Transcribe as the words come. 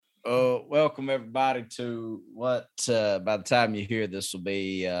welcome everybody to what by the time you hear this will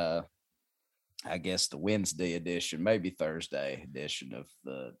be I guess the Wednesday edition, maybe Thursday edition of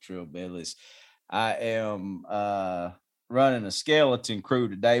the Trillbillies. I am running a skeleton crew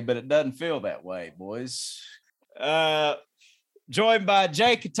today, but it doesn't feel that way, boys. Joined by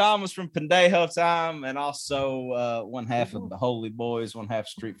Jake and Thomas from Pendejo Time, and also one half of the Holy Boys, one half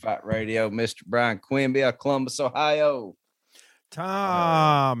Street Fight Radio, Mr. Brian Quimby of Columbus, Ohio.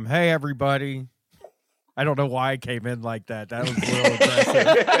 Tom, hey everybody. I don't know why I came in like that. That was a little aggressive.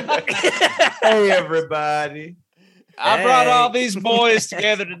 Hey everybody. I brought all these boys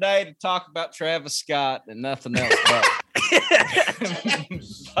together today to talk about Travis Scott and nothing else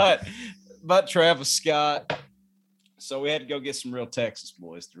but Travis Scott. So we had to go get some real Texas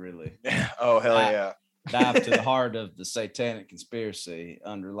boys to really dive to the heart of the satanic conspiracy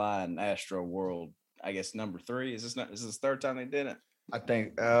underlying Astro World. I guess number 3. Is this the third time they did it? I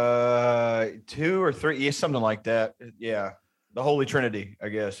think 2 or 3, yeah, something like that. Yeah, the Holy Trinity, I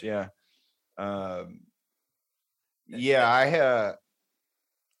guess. Yeah, I had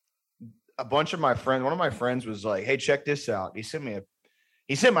a bunch of my friends. One of my friends was like, "Hey, check this out." He sent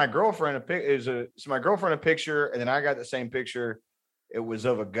my girlfriend a picture. My girlfriend a picture, and then I got the same picture. It was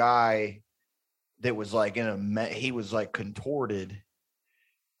of a guy that was like he was like contorted,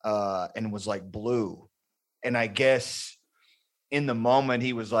 and was like blue, and I guess. In the moment,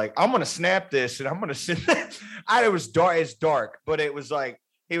 he was like, "I'm gonna snap this, and I'm gonna send." It was dark. It's dark, but it was like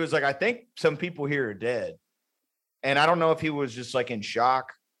he was like, "I think some people here are dead," and I don't know if he was just like in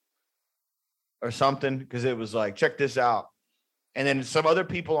shock or something because it was like, "Check this out," and then some other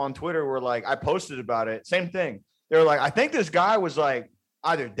people on Twitter were like, "I posted about it." Same thing. They were like, "I think this guy was like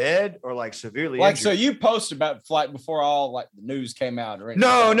either dead or like severely injured." So you posted about flight before all like the news came out, or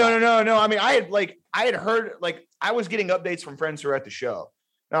No. I mean, I had heard like. I was getting updates from friends who were at the show.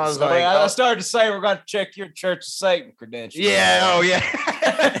 And I was I started to say we're going to check your Church of Satan credentials. Yeah, oh yeah.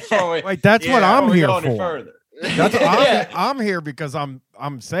 Wait, that's what I'm here for. Further. I'm here because I'm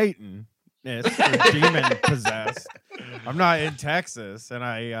Satan, demon possessed. I'm not in Texas, and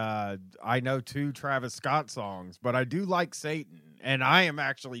I know 2 Travis Scott songs, but I do like Satan, and I am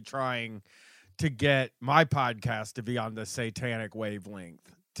actually trying to get my podcast to be on the satanic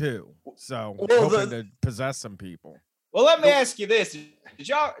wavelength too. So hoping to possess some people. Well, let me ask you this: Did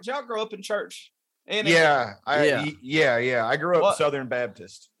y'all grow up in church? I grew up Southern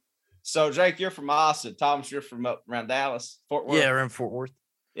Baptist. So Jake, you're from Austin. Thomas, you're from up around Dallas, Fort Worth. Yeah, around Fort Worth.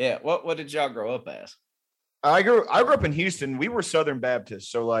 Yeah. What did y'all grow up as? I grew up in Houston. We were Southern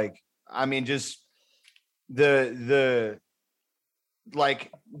Baptist. So like, I mean, just the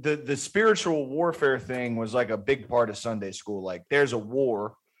spiritual warfare thing was like a big part of Sunday school. Like there's a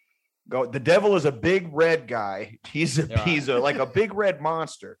war. The devil is a big red guy. He's like a big red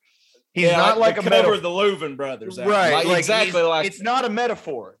monster. He's not like a metaphor. The Leuven brothers, right? Like exactly like it's not a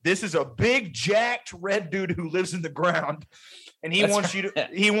metaphor. This is a big jacked red dude who lives in the ground, and he wants you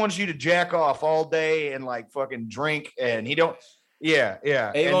to jack off all day and like fucking drink, and he don't. Yeah.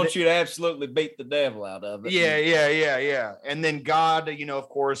 He wants you to absolutely beat the devil out of it. Yeah. And then God, of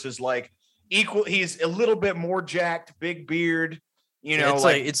course, is like equal. He's a little bit more jacked, big beard.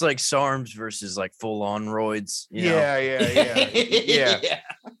 It's like SARMs versus like full on roids. Yeah.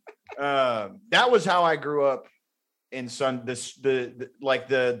 That was how I grew up in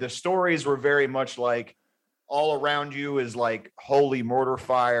the stories were very much like all around you is like holy mortar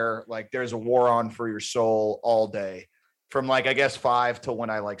fire. Like there's a war on for your soul all day from like, I guess 5 till when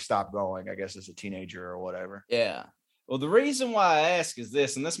I like stopped going, I guess as a teenager or whatever. Yeah. Well, the reason why I ask is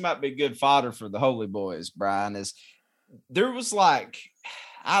this, and this might be good fodder for the Holy Boys, Brian, is there was like,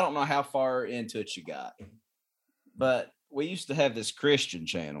 I don't know how far into it you got, but we used to have this Christian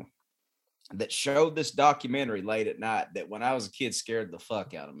channel that showed this documentary late at night that when I was a kid scared the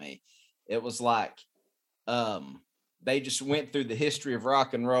fuck out of me. It was like, they just went through the history of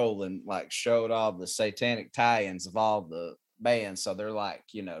rock and roll and like showed all the satanic tie-ins of all the bands. So they're like,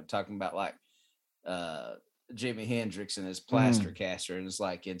 talking about like, Jimi Hendrix and his plaster caster, and it's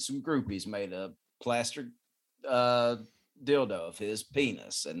like, and some groupies made a plaster dildo of his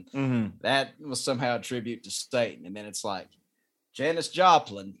penis, and that was somehow a tribute to Satan. And then it's like Janis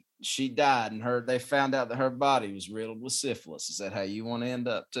Joplin, she died, and they found out that her body was riddled with syphilis. Is that how you want to end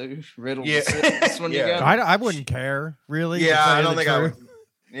up too? Riddled with syphilis when you go? I wouldn't care, really. Yeah, I don't think I would.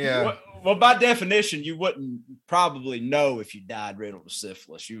 Yeah. Well, by definition, you wouldn't probably know if you died riddled with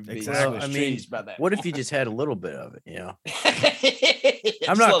syphilis. You would be cheesed by that. What if you just had a little bit of it?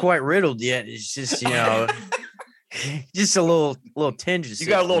 I'm not quite riddled yet. It's just just a little tinge of syphilis. You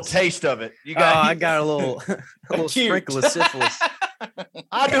got a little taste of it. I got a little sprinkle of syphilis.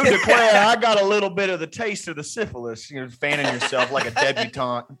 I do declare I got a little bit of the taste of the syphilis. You're fanning yourself like a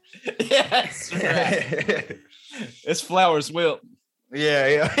debutante. Yes, right. It's Flowers Wilt.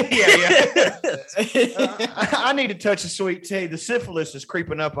 Yeah. I need to touch a sweet tea. The syphilis is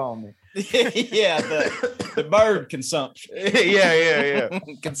creeping up on me. Yeah, the bird consumption. Yeah.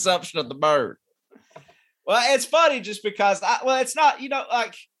 Consumption of the bird. Well, it's funny just because it's not,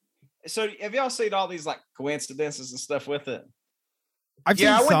 like, so have y'all seen all these like coincidences and stuff with it? I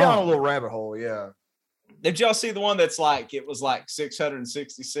went down a little rabbit hole. Yeah. Did y'all see the one that's like, it was like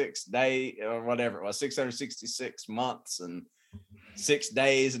 666 days or whatever it was, 666 months and 6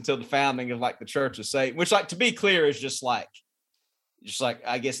 days until the founding of like the Church of Satan, which, like, to be clear, is just like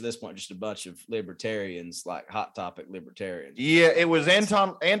I guess at this point just a bunch of libertarians, like Hot Topic libertarians. Yeah, it was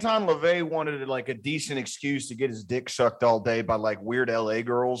Anton LaVey wanted like a decent excuse to get his dick sucked all day by like weird LA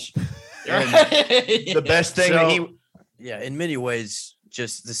girls. The best thing in many ways,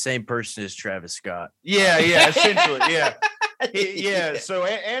 just the same person as Travis Scott. Yeah, essentially, yeah. So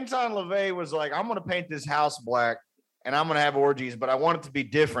Anton LaVey was like, I'm gonna paint this house black and I'm gonna have orgies, but I want it to be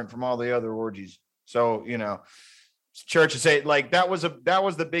different from all the other orgies. So, Church of Satan, like that was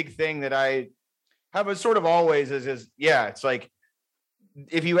the big thing that I have a sort of always is it's like,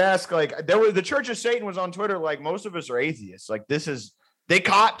 if you ask, like, the Church of Satan was on Twitter, like most of us are atheists. Like they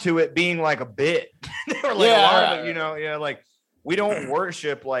caught to it being like a bit. They were like, a lot of it, like we don't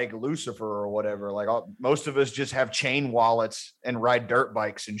worship like Lucifer or whatever. Like most of us just have chain wallets and ride dirt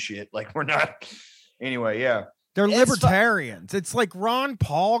bikes and shit. Like we're not. Anyway, yeah. They're libertarians. It's like Ron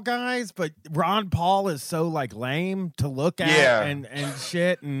Paul guys, but Ron Paul is so like lame to look at and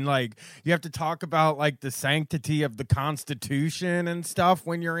shit. And like you have to talk about like the sanctity of the Constitution and stuff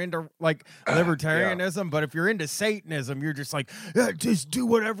when you're into like libertarianism. But if you're into Satanism, you're just like, just do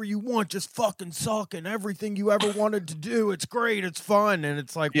whatever you want. Just fucking suck and everything you ever wanted to do. It's great. It's fun. And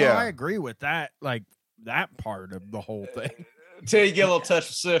it's like, well, I agree with that. Like that part of the whole thing. Until you get a little touch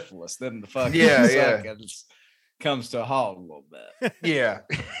of syphilis, then the fucking comes to a halt a little bit. Yeah.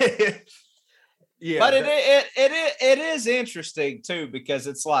 But it is interesting too, because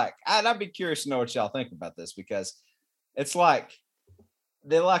it's like, I'd be curious to know what y'all think about this, because it's like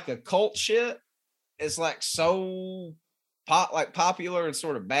they're like a cult shit. It's like so popular and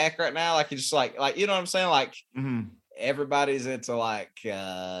sort of back right now. Like it's just like you know what I'm saying? Like everybody's into like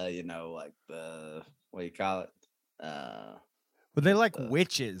like the, what do you call it? But they like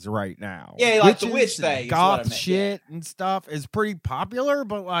witches right now. Yeah, like witches, the witch thing. Goth shit and stuff is pretty popular,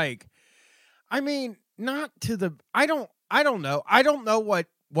 but like, I mean, not to the. I don't know. I don't know what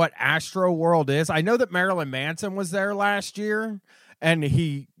Astro World is. I know that Marilyn Manson was there last year, and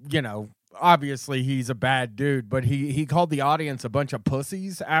he, obviously he's a bad dude, but he called the audience a bunch of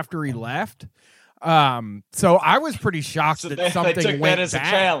pussies after he left. So I was pretty shocked that something they took went that as bad. a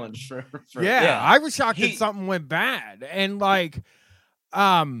challenge for I was shocked that something went bad. And like,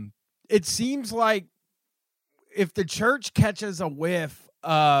 it seems like if the church catches a whiff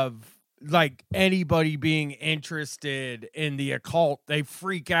of like anybody being interested in the occult, they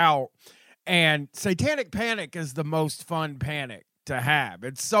freak out. And Satanic Panic is the most fun panic to have.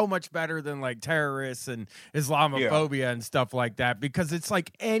 It's so much better than like terrorists and Islamophobia and stuff like that, because it's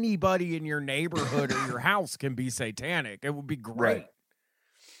like anybody in your neighborhood or your house can be satanic. It would be great.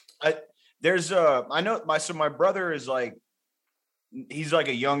 Right. I know my brother is like, he's like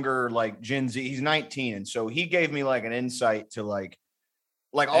a younger like Gen Z. He's 19, and so he gave me like an insight to like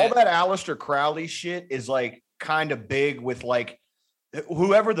all that Aleister Crowley shit is like kind of big with like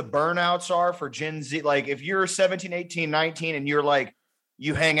whoever the burnouts are for Gen Z. Like if you're 17, 18, 19 and you're like,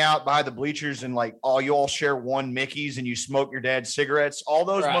 you hang out by the bleachers and like you all share one Mickey's and you smoke your dad's cigarettes, all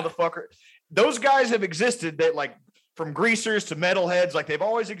those motherfuckers, those guys have existed. That like from greasers to metalheads, like they've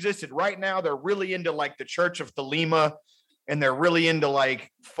always existed. Right now they're really into like the Church of Thelema, and they're really into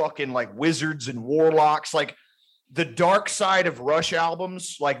like fucking like wizards and warlocks, like the Dark Side of Rush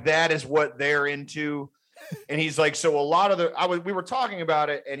albums. Like that is what they're into. And he's like, so a lot of we were talking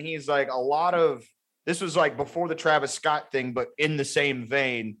about it, and he's like, a lot of this was like before the Travis Scott thing, but in the same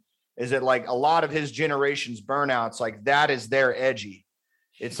vein, is that like a lot of his generation's burnouts, like that is their edgy.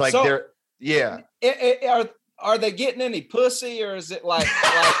 It's like are they getting any pussy, or is it like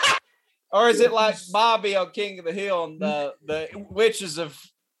or is it like Bobby on King of the Hill and the witches of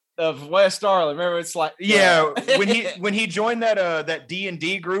West Arlen? Remember, it's like when he joined that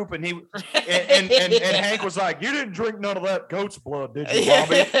D&D group, and and Hank was like, "You didn't drink none of that goat's blood, did you,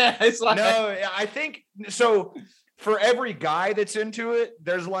 Bobby?" It's like, no, I think so. For every guy that's into it,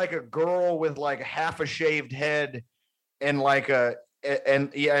 there's like a girl with like half a shaved head and like a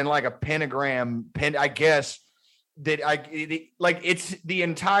pentagram pin, I guess, it's the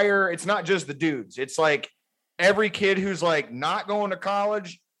entire, it's not just the dudes. It's like every kid who's like not going to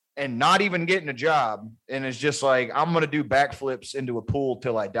college and not even getting a job. And it's just like, I'm going to do backflips into a pool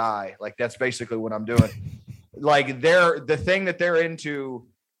till I die. Like, that's basically what I'm doing. Like the thing that they're into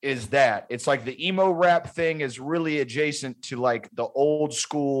is that it's like the emo rap thing is really adjacent to like the old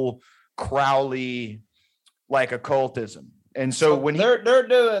school Crowley, like occultism. And so when they're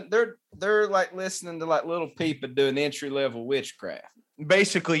like listening to like Little Peep and doing entry level witchcraft.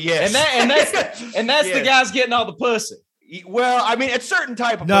 Basically, yes. And that's yes. The guys getting all the pussy. Well, I mean, it's certain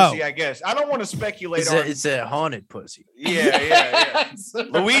type of pussy, I guess. I don't want to speculate on it's a haunted pussy. Yeah.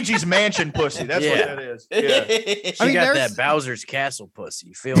 Luigi's Mansion pussy. That's what that is. Yeah. She got that Bowser's Castle pussy.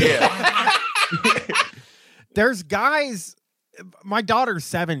 You feel me? Yeah. There's guys. My daughter's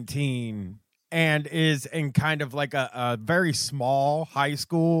 17 and is in kind of like a very small high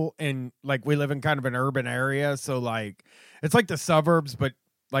school, and like we live in kind of an urban area, so like it's like the suburbs, but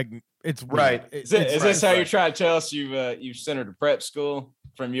like it's right. Is this how you're trying to tell us you sent her to prep school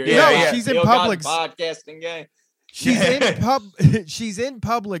from your she's in public podcasting game? She's in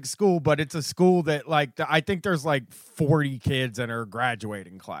public school, but it's a school that like I think there's like 40 kids in her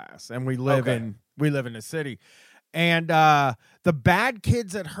graduating class, and we live in a city. And the bad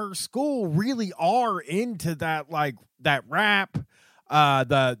kids at her school really are into that, like that rap,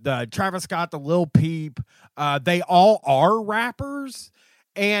 the Travis Scott, the Lil Peep. They all are rappers,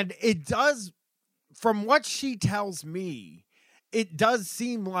 and it does, from what she tells me, it does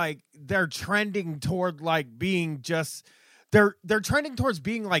seem like they're trending toward like being just they're trending towards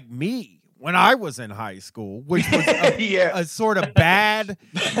being like me when I was in high school, which was a sort of bad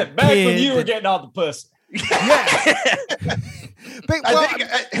back when you were getting all the pussy. Yeah. But, well,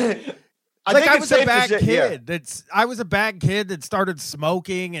 I was a bad kid. I was a bad kid that started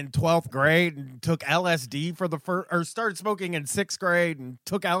smoking in 12th grade and took LSD started smoking in 6th grade and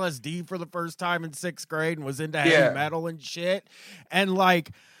took LSD for the first time in 6th grade and was into heavy metal and shit. And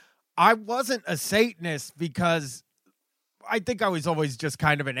like, I wasn't a Satanist because I think I was always just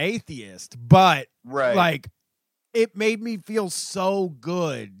kind of an atheist, but like, it made me feel so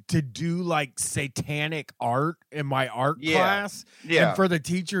good to do like satanic art in my art class. Yeah. And for the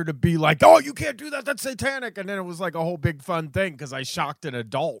teacher to be like, oh, you can't do that. That's satanic. And then it was like a whole big fun thing because I shocked an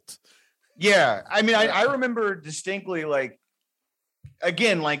adult. Yeah. I mean, I remember distinctly, like,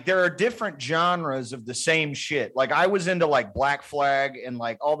 again, like there are different genres of the same shit. Like I was into like Black Flag and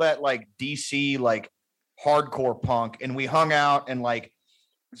like all that like DC, like hardcore punk. And we hung out and like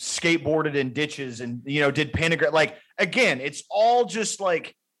skateboarded in ditches and did pentagram. Like again, it's all just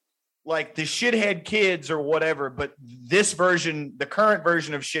like the shithead kids or whatever, but this version, the current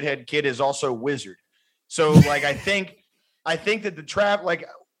version of shithead kid, is also wizard. So like I think that the trap, like,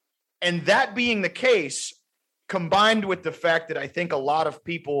 and that being the case, combined with the fact that I think a lot of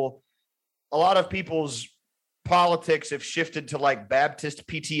people's politics have shifted to like Baptist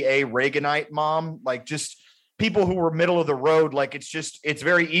PTA Reaganite mom, like just people who were middle of the road. Like it's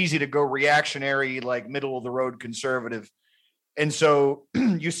very easy to go reactionary, like middle of the road conservative. And so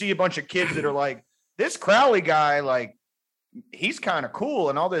you see a bunch of kids that are like, this Crowley guy, like he's kind of cool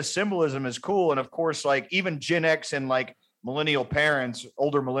and all this symbolism is cool. And of course, like even Gen X and like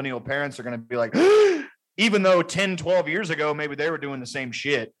older millennial parents are going to be like, even though 10, 12 years ago, maybe they were doing the same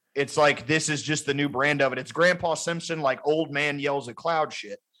shit. It's like, this is just the new brand of it. It's Grandpa Simpson, like old man yells at cloud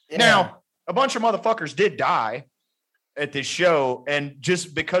shit. Yeah. Now, a bunch of motherfuckers did die at this show. And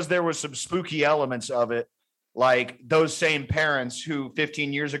just because there was some spooky elements of it, like those same parents who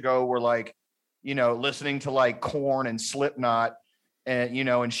 15 years ago were like, listening to like Korn and Slipknot and,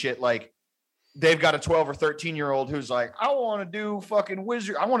 and shit, like they've got a 12 or 13-year-old who's like, I want to do fucking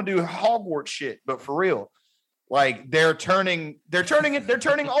wizard. I want to do Hogwarts shit, but for real. Like they're turning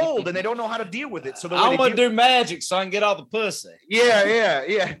old and they don't know how to deal with it. So I want to do magic so I can get all the pussy.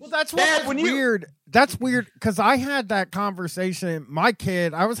 Yeah. Well, that's weird. That's weird because I had that conversation.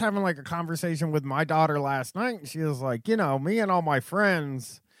 I was having like a conversation with my daughter last night, and she was like, me and all my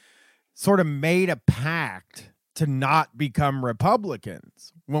friends sort of made a pact to not become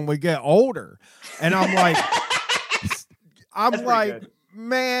Republicans when we get older. And I'm like,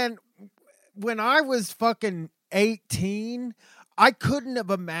 man, when I was fucking 18, I couldn't have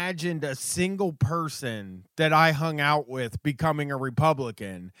imagined a single person that I hung out with becoming a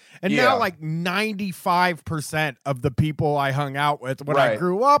Republican. And now like 95% of the people I hung out with when I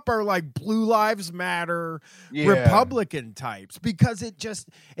grew up are like Blue Lives Matter Republican types, because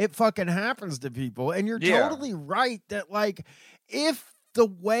it fucking happens to people. And you're totally right that like, if the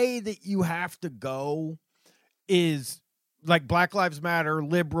way that you have to go is like Black Lives Matter,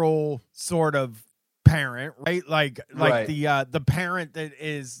 liberal sort of parent, right? Like Right. the parent that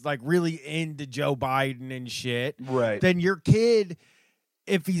is like really into Joe Biden and shit, Right. then your kid,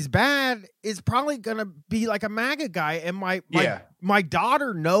 if he's bad, is probably gonna be like a MAGA guy. And my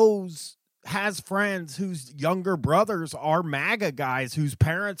daughter has friends whose younger brothers are MAGA guys whose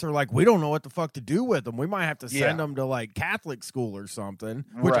parents are like, we don't know what the fuck to do with them. We might have to send them to like Catholic school or something,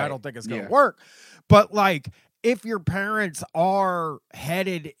 which I don't think is going to work. But like, if your parents are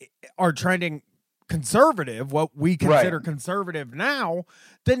trending conservative, what we consider conservative now,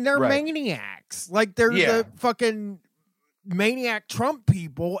 then they're maniacs. Like they're the fucking maniac Trump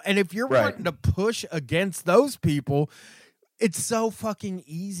people. And if you're wanting to push against those people, it's so fucking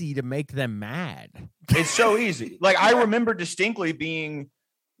easy to make them mad. It's so easy. Like I remember distinctly being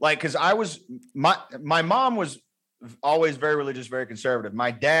like, because my mom was always very religious, very conservative.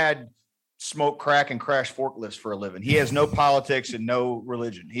 My dad smoked crack and crashed forklifts for a living. He has no politics and no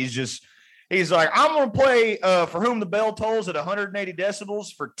religion. He's like, I'm going to play For Whom the Bell Tolls at 180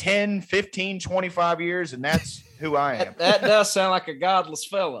 decibels for 10, 15, 25 years. And that's who I am. That does sound like a godless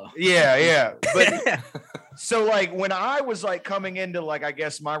fellow. Yeah. But so like when I was like coming into like, I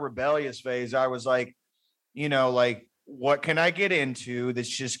guess my rebellious phase, I was like, like, what can I get into that's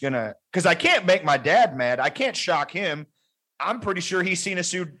just gonna, because I can't make my dad mad. I can't shock him. I'm pretty sure he's seen a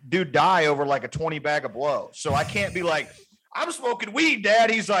dude die over like a 20 bag of blow. So I can't be like, I'm smoking weed, Dad.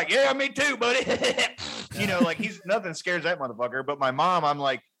 He's like, yeah, me too, buddy. Like nothing scares that motherfucker. But my mom, I'm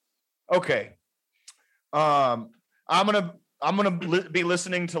like, okay, I'm gonna be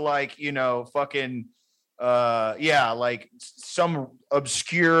listening to like, fucking, like some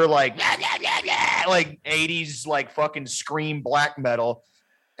obscure like 80s like fucking scream black metal,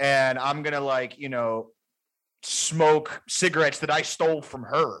 and I'm gonna like, smoke cigarettes that I stole from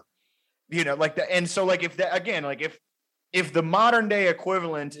her, like that. And so like if that again, like if the modern day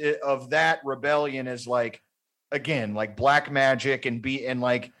equivalent of that rebellion is like, again, like black magic and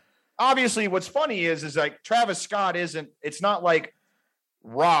like, obviously what's funny is like Travis Scott it's not like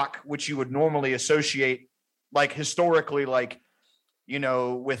rock, which you would normally associate like historically, like,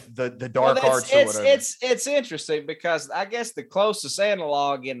 with the dark arts or whatever. It's interesting because I guess the closest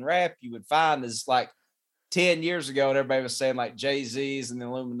analog in rap you would find is like 10 years ago, and everybody was saying like Jay-Z's and the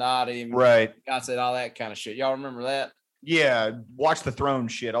Illuminati and God said all that kind of shit. Y'all remember that? Yeah, Watch the Throne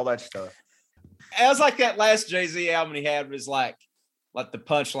shit, all that stuff. It was like that last Jay-Z album he had was like the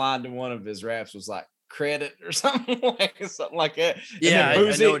punchline to one of his raps was like credit or something like that. Yeah,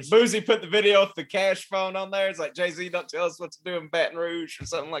 and Boozy put the video with the cash phone on there. It's like, Jay-Z, don't tell us what to do in Baton Rouge or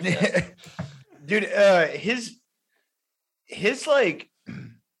something like that. Dude, his like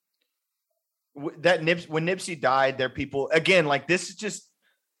that when Nipsey died, there people again, like this is just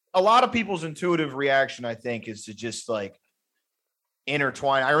a lot of people's intuitive reaction, I think, is to just like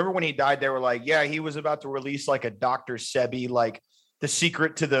intertwine. I remember when he died, they were like, yeah, he was about to release like a Dr. Sebi, like the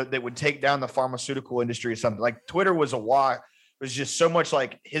secret to that would take down the pharmaceutical industry or something. Like Twitter was it was just so much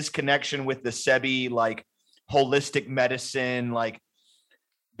like his connection with the Sebi, like holistic medicine, like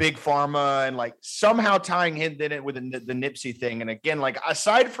big pharma, and like somehow tying him in it with the Nipsey thing. And again, like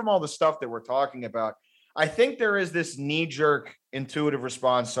aside from all the stuff that we're talking about, I think there is this knee-jerk intuitive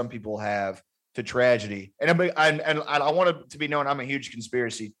response some people have to tragedy. And I want it to be known, I'm a huge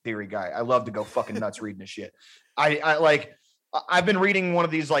conspiracy theory guy. I love to go fucking nuts reading this shit. I've been reading one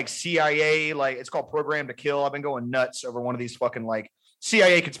of these like CIA, like it's called Program to Kill. I've been going nuts over one of these fucking like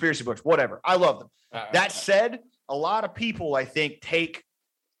CIA conspiracy books, whatever. I love them. That said, a lot of people, I think, take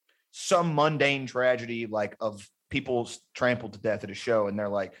some mundane tragedy like of people trampled to death at a show, and they're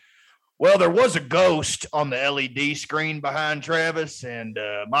like, well, there was a ghost on the LED screen behind Travis, and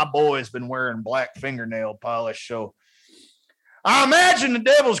my boy's been wearing black fingernail polish. So I imagine the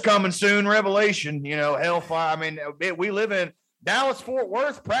devil's coming soon. Revelation, hellfire. I mean, we live in Dallas, Fort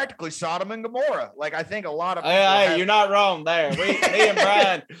Worth, practically Sodom and Gomorrah. Like, I think a lot of people hey, you're not wrong there. Me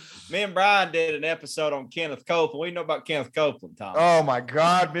and Brian did an episode on Kenneth Copeland. What do you know about Kenneth Copeland, Tom? Oh my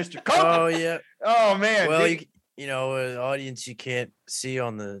God, Mr. Copeland. Oh yeah. Oh man. Well, audience you can't see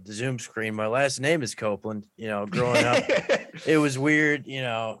on the Zoom screen. My last name is Copeland. Growing up, it was weird.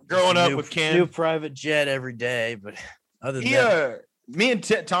 Growing up with Ken, new private jet every day. But other than that, me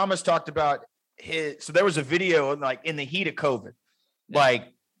and Thomas talked about so there was a video like in the heat of COVID,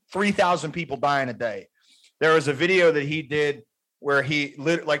 like 3,000 people dying a day. There was a video that he did where he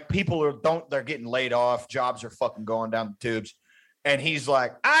like people they're getting laid off, jobs are fucking going down the tubes, and he's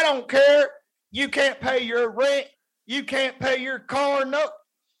like, I don't care. You can't pay your rent. You can't pay your car note.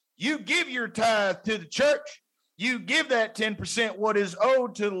 You give your tithe to the church. You give that 10% what is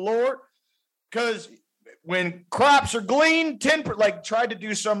owed to the Lord, because when crops are gleaned, 10 like tried to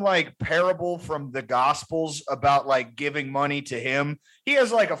do some like parable from the Gospels about like giving money to him. He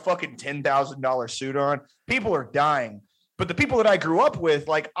has like a fucking $10,000 suit on. People are dying. But the people that I grew up with,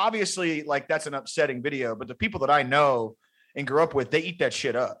 like obviously, like that's an upsetting video. But the people that I know and grew up with, they eat that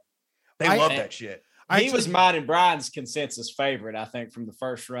shit up. They love that shit. He was mine and Brian's consensus favorite, I think, from the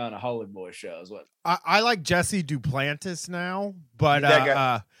first run of Holy Boy shows. I like Jesse Duplantis now, but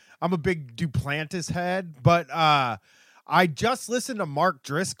I'm a big Duplantis head. But I just listened to Mark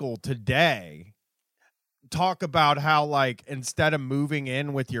Driscoll today talk about how, like, instead of moving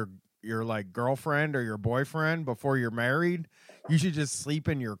in with your like girlfriend or your boyfriend before you're married, you should just sleep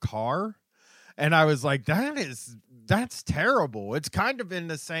in your car. And I was like, that's terrible. It's kind of in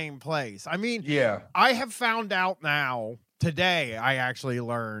the same place. I mean, yeah, I have found out now today, I actually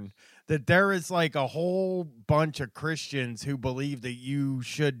learned that there is like a whole bunch of Christians who believe that you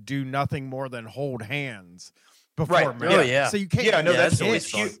should do nothing more than hold hands before marriage. Oh, yeah. So you can't. Yeah, no, Yeah,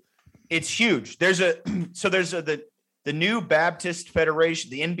 it's huge. It's huge. There's the New Baptist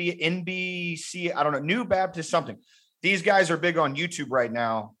Federation, the NBC, I don't know, New Baptist something. These guys are big on YouTube right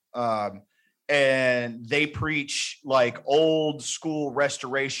now. And they preach like old school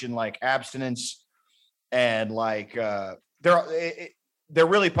restoration, like abstinence, and like they're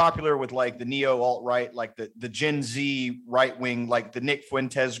really popular with like the neo alt-right, like the Gen Z right wing, like the Nick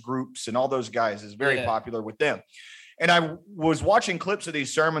Fuentes groups and all those guys is very popular with them. And I was watching clips of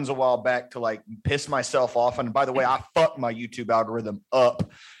these sermons a while back to like piss myself off. And by the way, I fucked my YouTube algorithm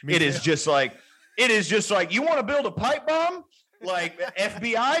up. It is just like, you want to build a pipe bomb? Like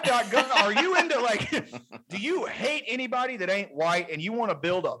FBI.gov, are you into like, do you hate anybody that ain't white and you want to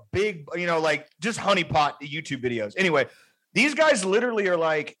build a big, like just honeypot YouTube videos? Anyway, these guys literally are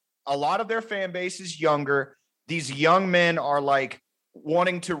like, a lot of their fan base is younger. These young men are like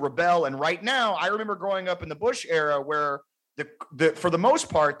wanting to rebel. And right now, I remember growing up in the Bush era where for the most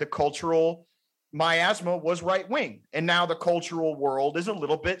part, the cultural miasma was right wing. And now the cultural world is a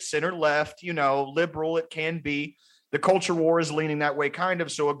little bit center left, liberal it can be. The culture war is leaning that way kind of.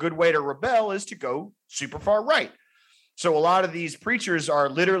 So a good way to rebel is to go super far right. So a lot of these preachers are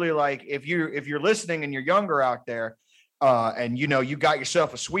literally like, if you're listening and you're younger out there, and you got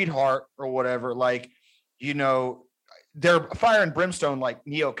yourself a sweetheart or whatever, like, they're fire and brimstone like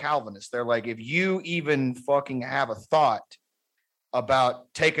neo-Calvinists. They're like, if you even fucking have a thought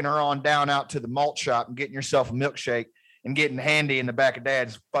about taking her on down out to the malt shop and getting yourself a milkshake and getting handy in the back of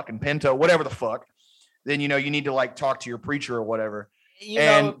dad's fucking Pinto, whatever the fuck, then, you need to like talk to your preacher or whatever.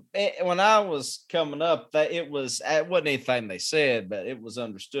 When I was coming up, it wasn't anything they said, but it was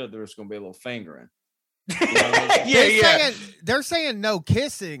understood there was going to be a little fingering. They're saying no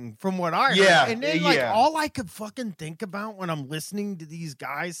kissing from what I heard. And then all I could fucking think about when I'm listening to these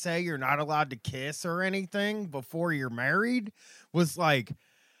guys say you're not allowed to kiss or anything before you're married was like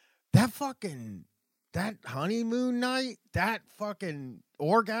that honeymoon night, that fucking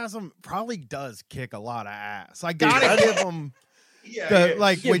orgasm probably does kick a lot of ass. I gotta give them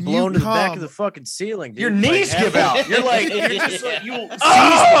when blown you to the back of the fucking ceiling, dude. Your knees give out. You're like, you're just like,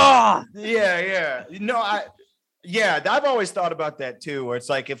 I've always thought about that too, where it's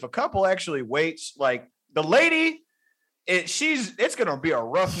like if a couple actually waits, like the lady, it's gonna be a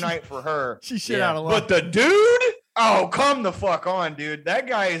rough night for her. She shit out of luck. But the dude, oh, come the fuck on, dude. That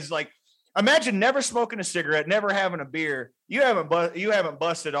guy is like, imagine never smoking a cigarette, never having a beer. You haven't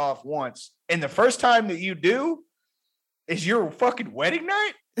busted off once, and the first time that you do is your fucking wedding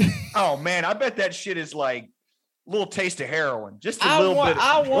night. Oh man, I bet that shit is like a little taste of heroin, just a little bit.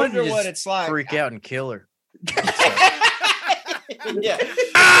 I wonder what it's like. Freak out and kill her. Yeah.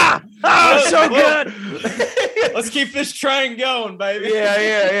 So good. Let's keep this train going, baby.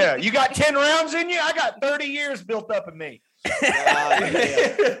 Yeah. You got 10 rounds in you. I got 30 years built up in me.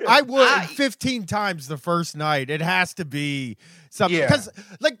 I would 15 times the first night. It has to be something because,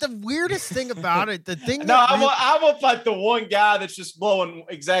 like, the weirdest thing about it, the thing. No, I want like the one guy that's just blowing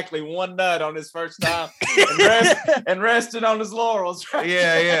exactly one nut on his first time and resting on his laurels. Right?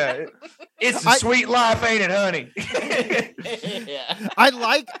 Yeah. It's a sweet life, ain't it, honey?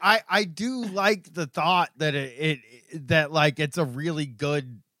 I do like the thought that that like it's a really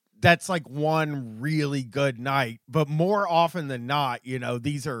good. That's like one really good night, but more often than not,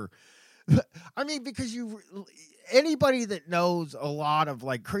 these are, I mean, because anybody that knows a lot of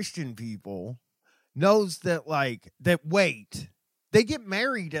like Christian people knows that they get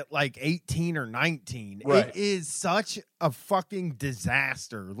married at like 18 or 19. Right. It is such a fucking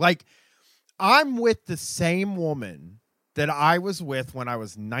disaster. Like I'm with the same woman that I was with when I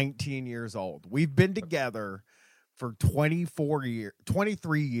was 19 years old. We've been together for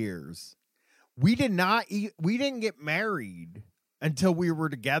 23 years. we didn't get married until we were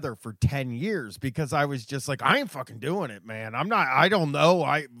together for 10 years because I was just like, I ain't fucking doing it, man. I don't know.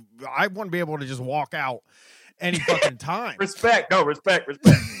 I want to be able to just walk out any fucking time. Respect.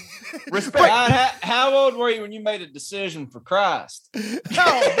 Respect. How old were you when you made a decision for Christ? No.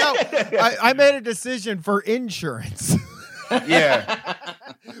 I made a decision for insurance. Yeah.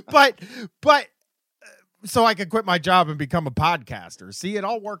 But so I could quit my job and become a podcaster. See, it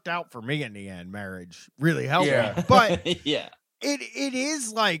all worked out for me in the end. Marriage really helped me. But yeah. It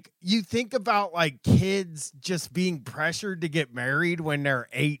is like you think about like kids just being pressured to get married when they're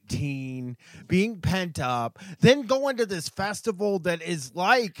 18, being pent up, then going to this festival that is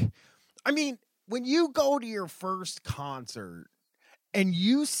like, I mean, when you go to your first concert and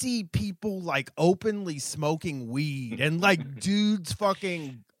you see people like openly smoking weed and like dudes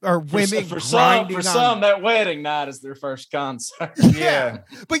fucking or women for some that wedding night is their first concert. Yeah.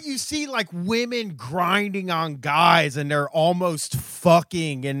 But you see like women grinding on guys and they're almost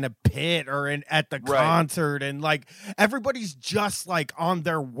fucking in the pit or at the concert and like everybody's just like on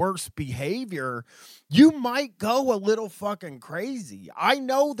their worst behavior. You might go a little fucking crazy. I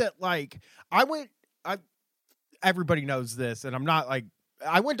know that like everybody knows this and I'm not like,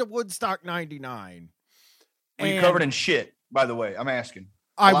 I went to Woodstock 99. Were you covered in shit, by the way? I'm asking.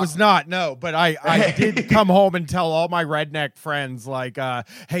 I was not, no, but I did come home and tell all my redneck friends, like,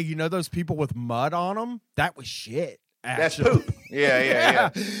 hey, you know those people with mud on them? That was shit. Actually. That's poop.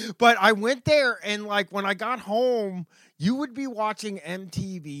 Yeah. But I went there, and like when I got home, you would be watching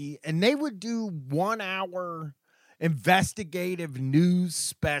MTV, and they would do 1 hour investigative news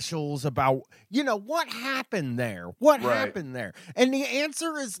specials about, you know, what happened there? What happened there? And the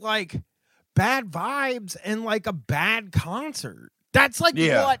answer is like bad vibes and like a bad concert. That's like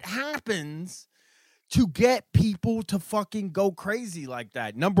what happens to get people to fucking go crazy like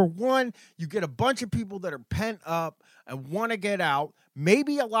that. Number one, you get a bunch of people that are pent up and want to get out.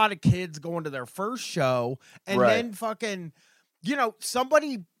 Maybe a lot of kids going to their first show and then fucking, you know,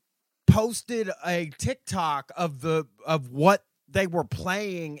 somebody posted a TikTok of what they were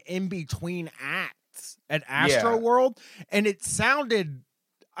playing in between acts at Astro World, and it sounded,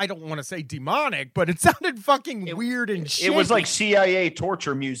 I don't want to say demonic, but it sounded fucking weird and shit. It was like CIA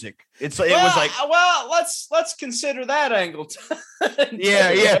torture music. It was like, well, let's consider that angle. Let's.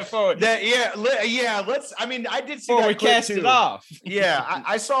 I mean, I did see before that we clip cast too. it off. Yeah,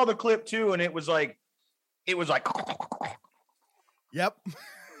 I saw the clip too, and it was like, yep,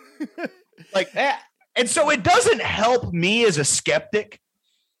 like that. And so it doesn't help me as a skeptic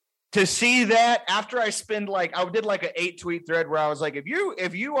to see that after I spend like, I did like an 8-tweet thread where I was like, if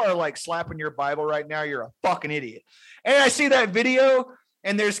you are like slapping your Bible right now, you're a fucking idiot. And I see that video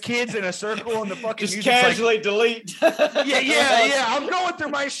and there's kids in a circle and the fucking just casually like, delete. yeah. I'm going through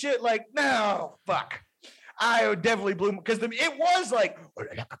my shit like, no, fuck. I definitely blew because it was like,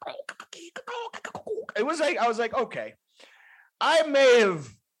 it was like, I was like, okay, I may have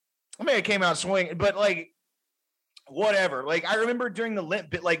came out swinging, but like, whatever. Like I remember during the Limp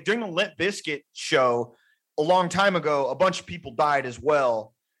Bizkit show a long time ago, a bunch of people died as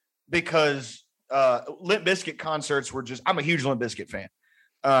well because Limp Bizkit concerts were just, I'm a huge Limp Bizkit fan.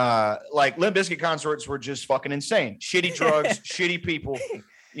 Like Limp Bizkit concerts were just fucking insane. Shitty drugs, shitty people,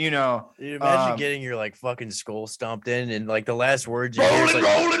 you know. You imagine getting your like fucking skull stomped in and like the last words you rolling, hear is like,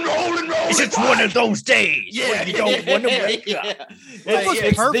 rolling. It's just one of those days. Yeah, you don't want to wake up.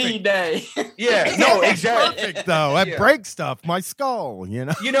 It's perfect. the day. Yeah, no, exactly. Perfect though. That break stuff, my skull, you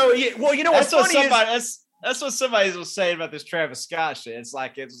know. Well, you know what's that's funny what that's what somebody was saying about this Travis Scott shit. It's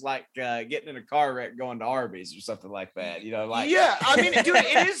like getting in a car wreck going to Arby's or something like that. You know, like I mean, dude,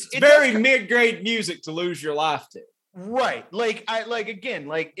 it is it's very mid-grade music to lose your life to. Right. Like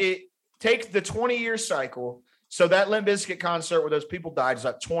it takes the 20-year cycle. So that Limp Bizkit concert where those people died is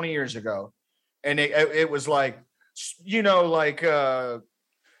like 20 years ago. And it was like, you know, like, it's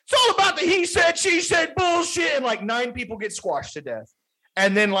all about the he said, she said bullshit. And like 9 people get squashed to death.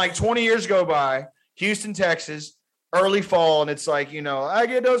 And then like 20 years go by, Houston, Texas, early fall. And it's like, you know, I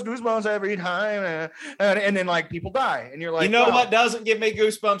get those goosebumps every time. And then like people die. And you're like, you know what doesn't give me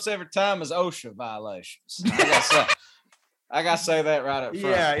goosebumps every time is OSHA violations. I gotta say that right up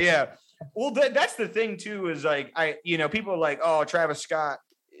front. Yeah. Well, that's the thing too, is like, people are like, oh, Travis Scott,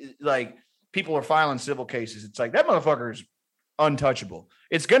 like people are filing civil cases. It's like that motherfucker's untouchable.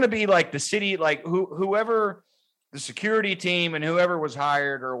 It's going to be like the city, like whoever the security team and whoever was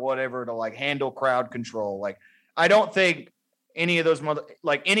hired or whatever to like handle crowd control. Like, I don't think any of those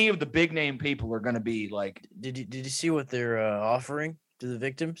any of the big name people are going to be like, did you see what they're offering to the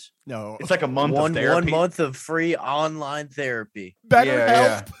victims? No, it's like a month of therapy. 1 month of free online therapy. Better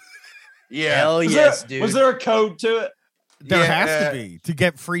help. Yeah. Hell yes, dude. Was there a code to it? There has to be to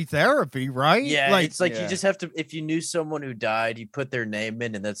get free therapy, right? Yeah, like, it's like you just have to. If you knew someone who died, you put their name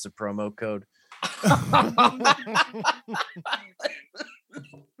in, and that's the promo code.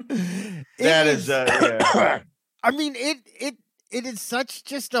 That is. Yeah. I mean, it is such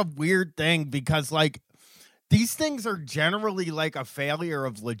just a weird thing because like these things are generally like a failure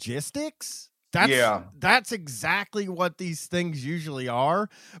of logistics. That's exactly what these things usually are.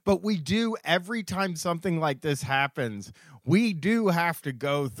 But we do, every time something like this happens, we do have to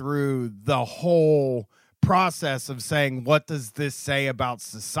go through the whole process of saying, what does this say about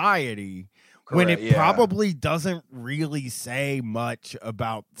society? When it probably doesn't really say much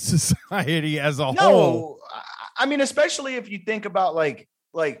about society as a whole. I mean, especially if you think about like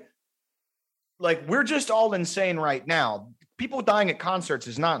we're just all insane right now. People dying at concerts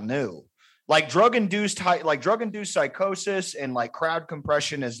is not new. Like drug-induced psychosis and like crowd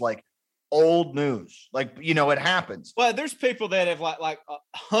compression is like old news. Like, you know, it happens. Well, there's people that have like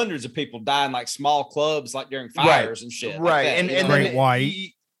hundreds of people die in like small clubs, like during fires and shit. Right. Like that, and Great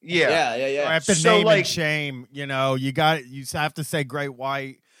White. Yeah. I have to name and shame, you know, you have to say Great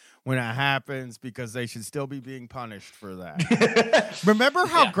White when it happens because they should still be being punished for that. Remember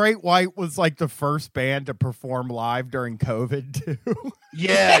how Great White was like the first band to perform live during COVID too?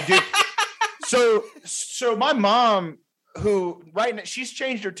 Yeah, dude. So my mom, who right now she's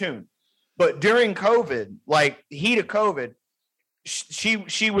changed her tune, but during COVID, like heat of COVID,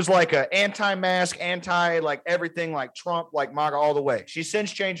 she was like a anti-mask, anti like everything, like Trump, like MAGA all the way. She's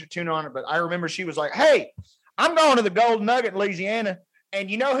since changed her tune on it, but I remember she was like, "Hey, I'm going to the Golden Nugget, Louisiana, and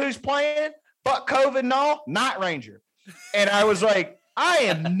you know who's playing? Fuck COVID and all, Night Ranger." And I was like, I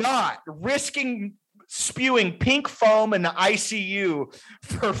am not risking spewing pink foam in the ICU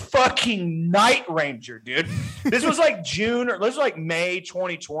for fucking Night Ranger, dude. This was like June or this was like May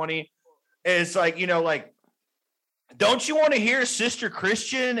 2020. It's like, you know, like, don't you want to hear Sister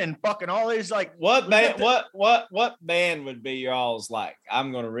Christian and fucking all these like what band would be y'all's like?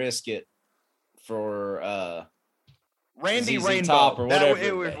 I'm gonna risk it for Randy ZZ Rainbow Top or whatever.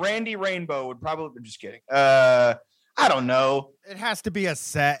 It was Randy Rainbow would probably. I'm just kidding. I don't know. It has to be a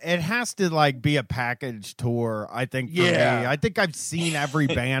set. It has to like be a package tour. I think. For me, I think I've seen every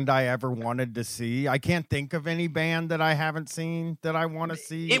band I ever wanted to see. I can't think of any band that I haven't seen that I want to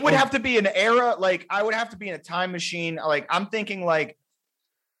see. It would have to be an era. Like I would have to be in a time machine. Like I'm thinking like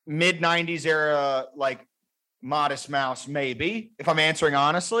mid '90s era, like Modest Mouse, maybe if I'm answering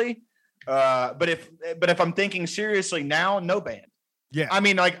honestly. But if I'm thinking seriously now, no band. Yeah. I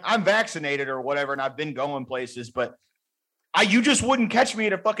mean, like I'm vaccinated or whatever, and I've been going places, but you just wouldn't catch me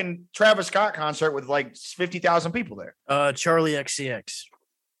at a fucking Travis Scott concert with like 50,000 people there. Charlie XCX.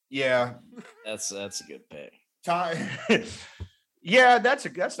 Yeah. That's a good pick. Yeah,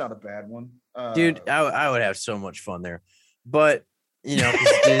 that's not a bad one. Dude, I would have so much fun there. But, you know,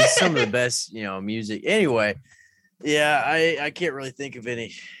 it's some of the best, you know, music. Anyway, yeah, I can't really think of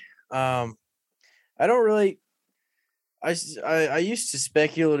any. I don't really. I used to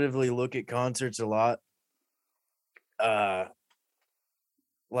speculatively look at concerts a lot.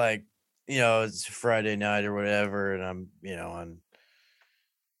 Like, you know, it's Friday night or whatever, and I'm, you know, I'm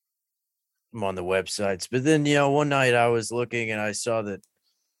on the websites. But then, you know, one night I was looking and I saw that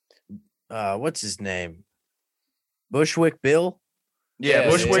what's his name? Bushwick Bill? Yeah,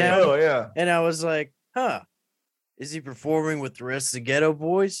 Bushwick Bill, yeah. And I was like, huh, is he performing with the rest of the Ghetto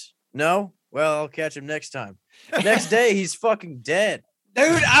Boys? No? Well, I'll catch him next time. Next day, he's fucking dead.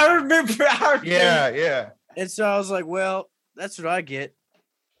 Dude, I remember. Yeah. And so I was like, well, that's what I get.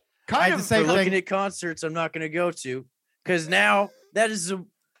 Kind of for looking at concerts I'm not going to go to. Because now that is, you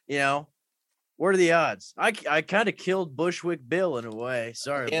know, what are the odds? I kind of killed Bushwick Bill in a way.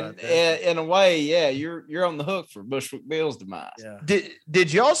 Sorry about that. In a way, yeah, you're on the hook for Bushwick Bill's demise. Yeah.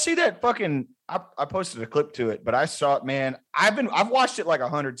 Did y'all see that fucking? I posted a clip to it, but I saw it, man. I've watched it like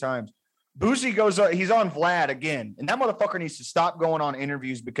 100 times. Boosie goes, he's on Vlad again, and that motherfucker needs to stop going on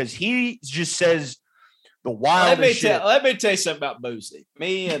interviews because he just says the wildest shit. Let me tell you something about Boosie.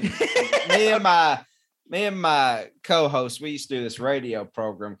 Me and my co-host, we used to do this radio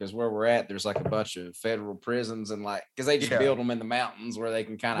program because where we're at, there's like a bunch of federal prisons and like because they just build them in the mountains where they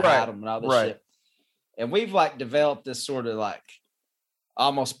can kind of hide them and all this shit. And we've like developed this sort of like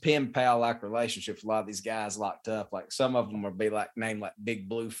almost pen pal like relationship with a lot of these guys locked up. Like some of them would be like named like Big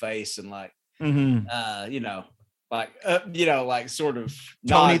Blue Face and like you know, like you know, like sort of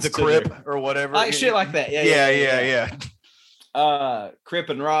Tony the Crip or whatever, like shit like that. Yeah. Crip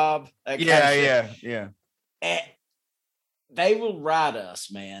and Rob. Yeah. And they will write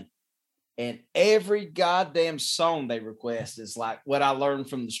us, man, and every goddamn song they request is like What I Learned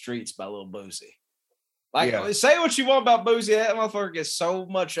from the Streets by Lil Boosie. Like, say what you want about Boosie, that motherfucker gets so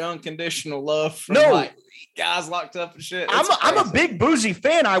much unconditional love from like guys locked up and shit. I'm a big Boosie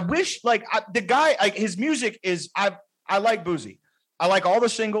fan. I wish the guy, like his music is, I like Boosie. I like all the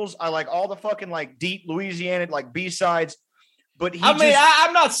singles. I like all the fucking like deep Louisiana like B-sides. But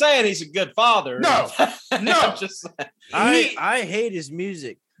I'm not saying he's a good father. No. I hate his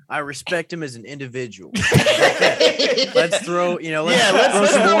music. I respect him as an individual. Let's throw,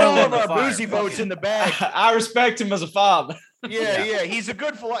 let's throw all of our fire. Boosie votes in the bag. I respect him as a father. Yeah. He's a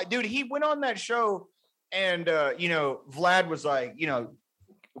good dude. He went on that show and, Vlad was like,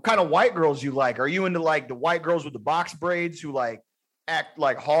 what kind of white girls you like? Are you into like the white girls with the box braids who like act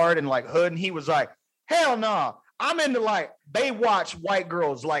like hard and like hood? And he was like, hell no. I'm into like Baywatch white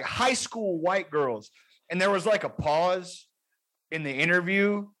girls, like high school white girls. And there was like a pause in the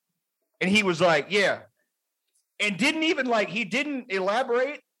interview. And he was like, yeah. And he didn't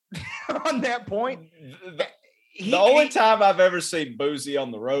elaborate on that point. The only time I've ever seen Boosie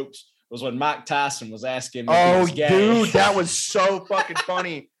on the ropes was when Mike Tyson was asking him if he was gay. Dude, that was so fucking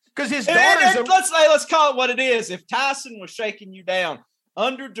funny. Because his daughter's let's call it what it is. If Tyson was shaking you down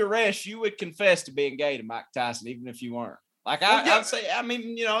under duress, you would confess to being gay to Mike Tyson, even if you weren't. Like I'd say,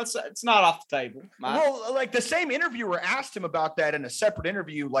 it's not off the table. Well, like the same interviewer asked him about that in a separate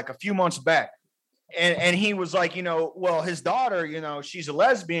interview, like a few months back. And he was like, well, his daughter, she's a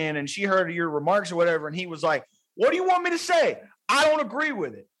lesbian and she heard your remarks or whatever. And he was like, what do you want me to say? I don't agree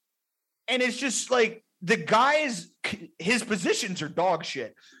with it. And it's just like the his positions are dog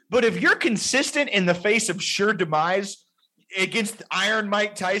shit. But if you're consistent in the face of sure demise against Iron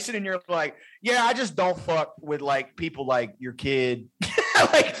Mike Tyson and you're like, yeah, I just don't fuck with like people like your kid.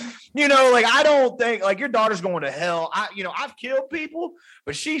 I don't think like your daughter's going to hell. I've killed people,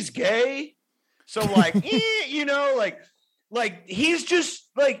 but she's gay. So like, like he's just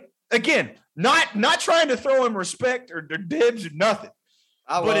like, again, not trying to throw him respect or dibs or nothing.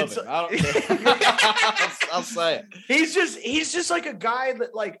 I'll say it. He's just like a guy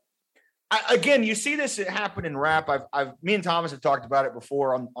that like, again, you see this happen in rap. Me and Thomas have talked about it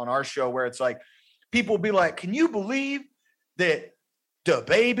before on our show where it's like, people will be like, can you believe that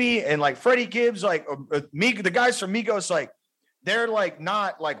DaBaby and like Freddie Gibbs, like the guys from Migos, like they're like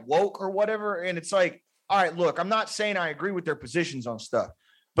not like woke or whatever. And it's like, all right, look, I'm not saying I agree with their positions on stuff,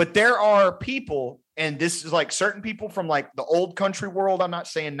 but there are people, and this is like certain people from like the old country world. I'm not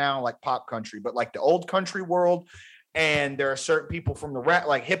saying now like pop country, but like the old country world. And there are certain people from the rap,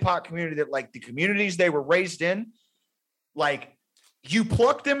 like hip hop community that like the communities they were raised in, like you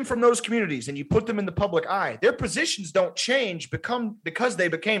pluck them from those communities and you put them in the public eye. Their positions don't change because they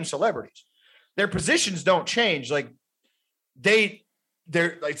became celebrities. Their positions don't change. Like they're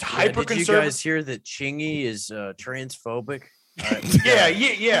like hyper conservative. Did you guys hear that Chingy is transphobic?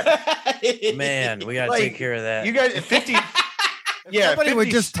 Yeah. Man, we got to take care of that. You guys 50. Yeah, somebody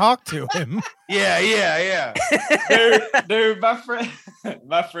would just talk to him. Yeah. Dude,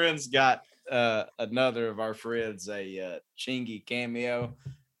 my friend's got another of our friends a Chingy cameo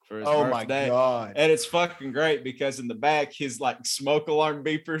for his birthday. My god! And it's fucking great because in the back his like smoke alarm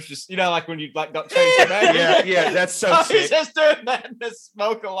beepers just like when you like don't change the back. Yeah, that's so sick. He's just doing that. The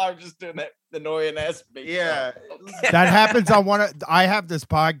smoke alarm just doing that annoying ass beep. Yeah, that happens on I have this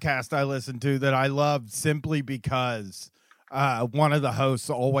podcast I listen to that I love simply because. One of the hosts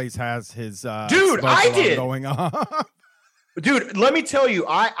always has his going on. Dude, let me tell you,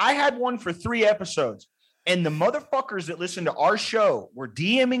 I had one for 3 episodes, and the motherfuckers that listened to our show were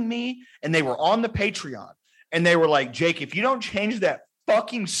DMing me, and they were on the Patreon, and they were like, Jake, if you don't change that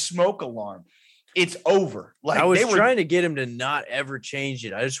fucking smoke alarm, it's over. Like I was trying to get him to not ever change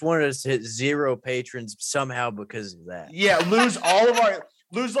it. I just wanted us to hit 0 patrons somehow because of that. Yeah, lose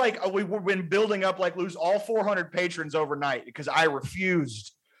like we've been building up, like lose all 400 patrons overnight because I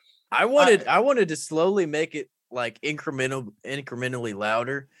refused. I wanted to slowly make it like incrementally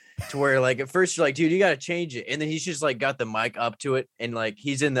louder to where like at first you're like, dude, you got to change it. And then he's just like got the mic up to it. And like,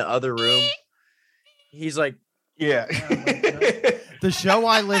 he's in the other room. He's like, yeah. The show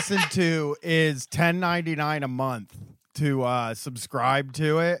I listen to is $10.99 a month to subscribe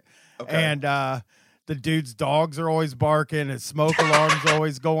to it. Okay. And, the dude's dogs are always barking. His smoke alarm's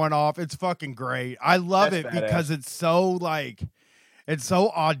always going off. It's fucking great. I love it because it's so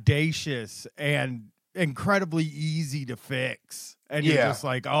audacious and incredibly easy to fix. And you're just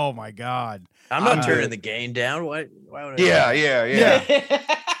like, oh my God. I'm not turning the gain down. Why would I? Yeah.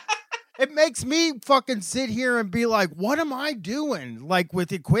 It makes me fucking sit here and be like, what am I doing? Like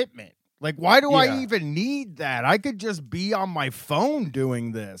with equipment. Like, why do I Yeah. even need that? I could just be on my phone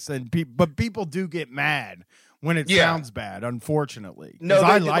doing this, and but people do get mad when it Yeah. sounds bad. Unfortunately, No, because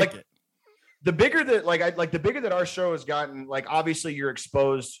I they- like like- it. The bigger that the bigger that our show has gotten, like obviously your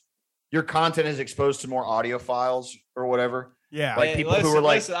content is exposed to more audio files or whatever. Yeah, like, people who are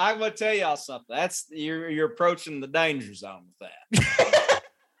like- listen, I'm gonna tell y'all something. That's you're approaching the danger zone with that.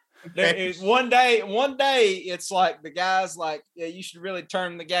 One day it's like the guy's like, yeah, you should really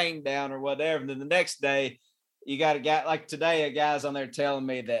turn the game down or whatever. And then the next day, you got a guy like today, a guy's on there telling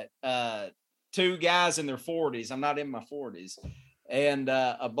me that two guys in their 40s, I'm not in my 40s, and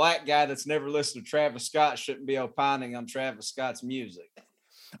a black guy that's never listened to Travis Scott shouldn't be opining on Travis Scott's music.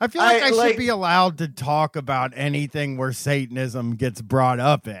 I feel like I should like- be allowed to talk about anything where Satanism gets brought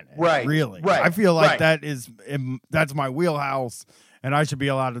up in it. Right, Really. right, I feel like right. that's my wheelhouse, and I should be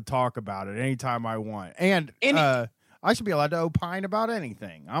allowed to talk about it anytime I want. And I should be allowed to opine about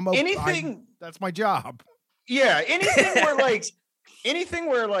anything. Anything. That's my job. Yeah, anything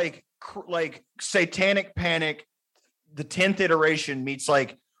where like Satanic Panic, the 10th iteration meets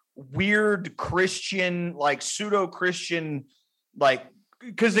like weird Christian, like pseudo Christian, like,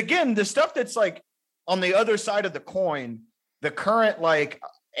 because again, the stuff that's like on the other side of the coin, the current like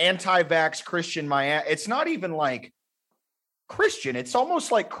anti-vax Christian it's not even like Christian. It's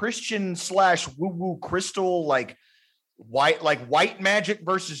almost like Christian / woo-woo crystal, like white magic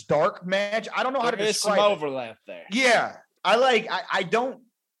versus dark magic. I don't know how to There is some describe it. overlap there. Yeah, I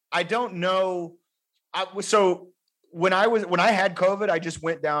don't know. So when I had COVID, I just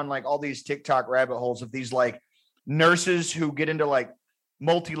went down like all these TikTok rabbit holes of these like nurses who get into like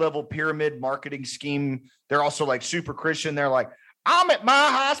multi-level pyramid marketing scheme. They're also like super Christian. They're like, I'm at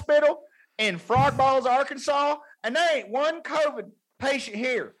my hospital in Frog Balls, Arkansas, and there ain't one COVID patient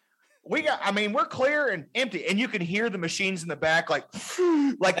here. We're clear and empty, and you can hear the machines in the back, like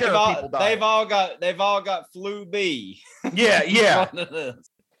there are people dying. They've all got flu B. Yeah.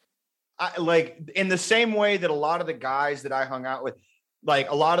 Like in the same way that a lot of the guys that I hung out with,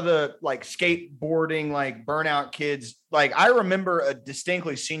 like a lot of the like skateboarding, like burnout kids, like I remember a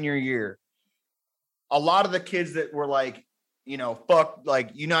distinctly senior year, a lot of the kids that were like, fuck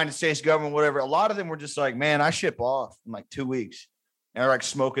like United States government, whatever. A lot of them were just like, man, I ship off in like 2 weeks. And they're like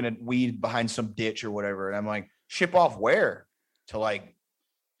smoking a weed behind some ditch or whatever. And I'm like, ship off where? To like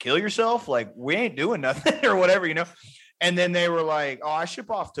kill yourself? Like we ain't doing nothing or whatever, And then they were like, oh, I ship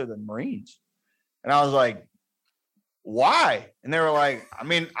off to the Marines. And I was like, why? And they were like,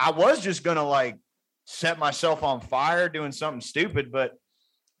 I was just going to like set myself on fire doing something stupid, but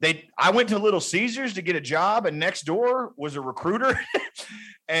I went to Little Caesars to get a job, and next door was a recruiter.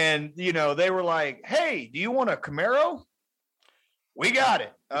 And, they were like, hey, do you want a Camaro? We got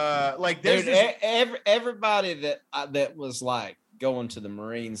it. Like there's everybody that was like going to the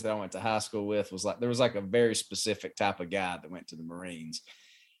Marines that I went to high school with was like, there was like a very specific type of guy that went to the Marines.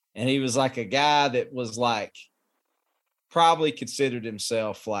 And he was like a guy that was like, probably considered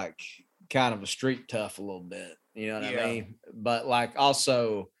himself like kind of a street tough a little bit, you know what I mean? But like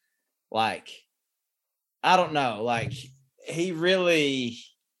also like, I don't know, like he really,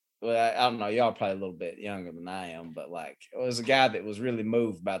 well, I don't know, y'all are probably a little bit younger than I am, but like it was a guy that was really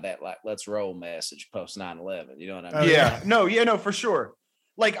moved by that, like, let's roll message post 9/11. You know what I mean? Yeah, no, for sure.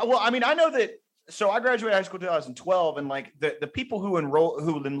 Like, well, I know that. So I graduated high school in 2012, and like the people who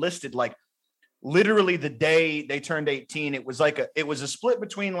enlisted, like literally the day they turned 18, it was a split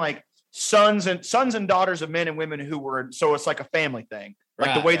between like sons and daughters of men and women who were, so it's like a family thing,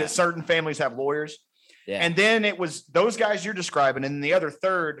 like the way that certain families have lawyers. Yeah. And then it was those guys you're describing, and the other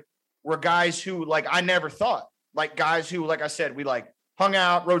third were guys who like I never thought, like guys who, like I said, we like hung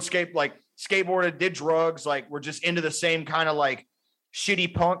out, skateboarded, did drugs, like we're just into the same kind of like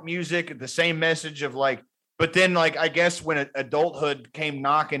shitty punk music, the same message of like, but then like I guess when adulthood came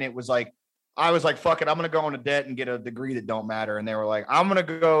knocking, it was like I was like, fuck it, I'm gonna go into debt and get a degree that don't matter. And they were like, I'm gonna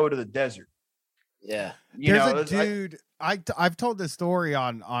go to the desert. Yeah. There's a dude, I've told this story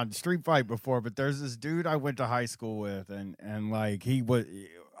on Street Fight before, but there's this dude I went to high school with, and like we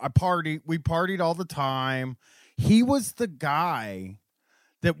partied all the time. He was the guy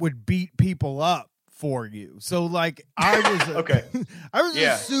that would beat people up for you. So like I was okay. I was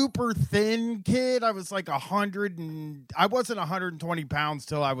a super thin kid. I was like 100 and I wasn't 120 pounds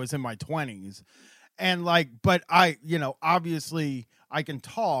till I was in my 20s. And like, but I, obviously I can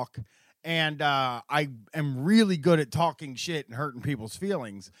talk, and I am really good at talking shit and hurting people's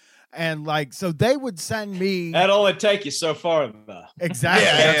feelings. And like, so they would send me. That'd only take you so far, though. Exactly.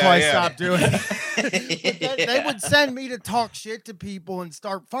 That's why I stopped doing it. They would send me to talk shit to people and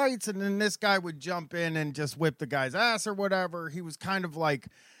start fights. And then this guy would jump in and just whip the guy's ass or whatever. He was kind of like,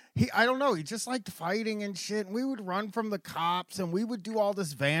 I don't know, he just liked fighting and shit. And we would run from the cops and we would do all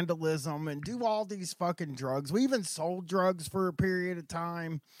this vandalism and do all these fucking drugs. We even sold drugs for a period of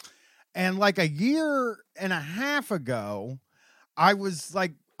time. And like a year and a half ago, I was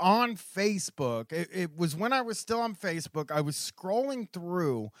like on Facebook. It was when I was still on Facebook. I was scrolling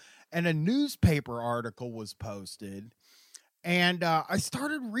through and a newspaper article was posted. And I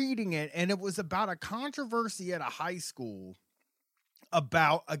started reading it, and it was about a controversy at a high school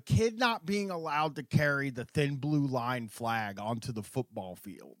about a kid not being allowed to carry the thin blue line flag onto the football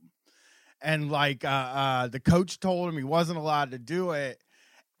field. And like the coach told him he wasn't allowed to do it.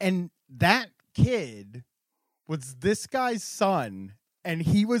 And that kid was this guy's son, and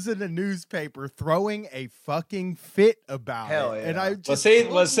he was in a newspaper throwing a fucking fit about Hell it. yeah. And I Was just he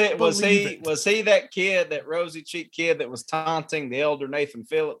that kid, that rosy cheek kid that was taunting the elder Nathan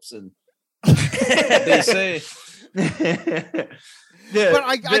Phillips in DC? But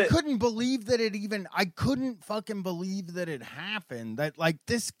I couldn't believe that I couldn't fucking believe that it happened. That like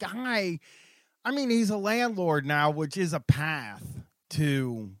this guy, I mean, he's a landlord now, which is a path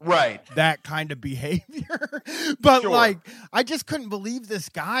to Right. that kind of behavior. But Sure. like, I just couldn't believe this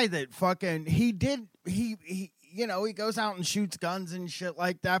guy that fucking, he you know, he goes out and shoots guns and shit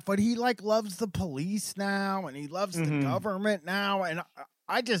like that, but he like loves the police now and he loves the government now. And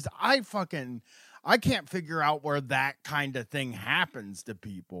I can't figure out where that kind of thing happens to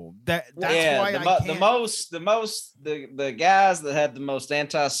people. That's why I can't. The guys that had the most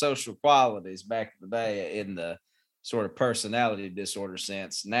antisocial qualities back in the day in the sort of personality disorder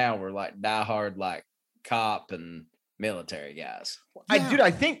sense, now we're like diehard like cop and military guys. I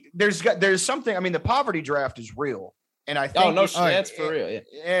think there's something. I mean, the poverty draft is real, and I think that's for real. Yeah.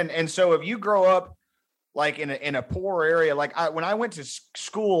 And so if you grow up like in a poor area, like when I went to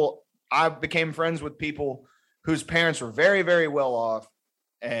school, I became friends with people whose parents were very, very well off,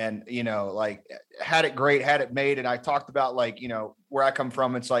 and you know, like had it great, had it made. And I talked about like, you know, where I come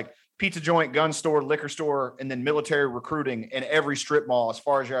from. It's like pizza joint, gun store, liquor store, and then military recruiting in every strip mall as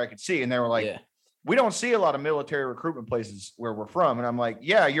far as I could see. And they were like, Yeah. we don't see a lot of military recruitment places where we're from. And I'm like,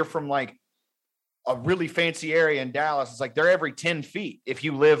 yeah, you're from like a really fancy area in Dallas. It's like they're every 10 feet if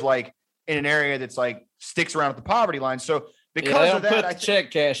you live like in an area that's like sticks around at the poverty line. So because of that, put the check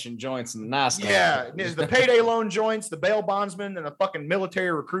cashing joints in the nice. There's the payday loan joints, the bail bondsmen, and the fucking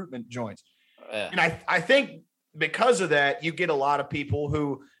military recruitment joints. Yeah. And I think because of that, you get a lot of people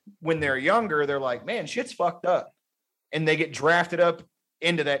who, when they're younger, they're like, man, shit's fucked up. And they get drafted up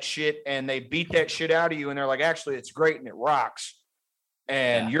into that shit and they beat that shit out of you. And they're like, actually, it's great and it rocks.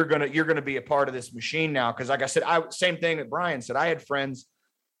 And you're gonna be a part of this machine now. Cause like I said, same thing that Brian said. I had friends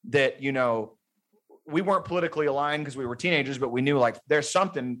that, you know, we weren't politically aligned because we were teenagers, but we knew like there's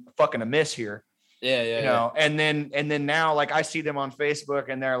something fucking amiss here. Yeah. You know, and then now like I see them on Facebook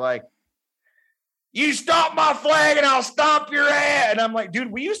and they're like, you stomp my flag and I'll stomp your ass. And I'm like,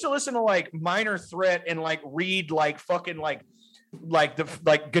 dude, we used to listen to like Minor Threat and like read like fucking like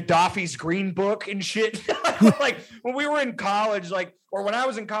Gaddafi's Green Book and shit. Like when we were in college, like, or when I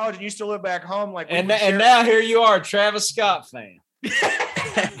was in college and used to live back home, like, and now here you are, Travis Scott fan.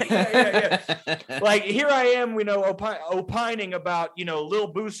 yeah. Like here I am, you know, opining about, you know,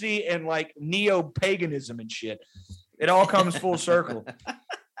 Lil Boosie and like neo-paganism and shit. It all comes full circle.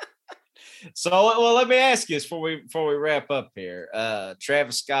 So, well, let me ask you this before we wrap up here.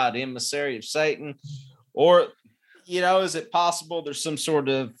 Travis Scott, emissary of Satan, or, you know, is it possible there's some sort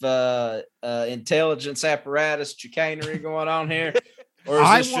of intelligence apparatus chicanery going on here? Or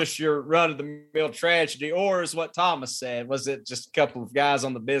is this just your run-of-the-mill tragedy? Or is what Thomas said, was it just a couple of guys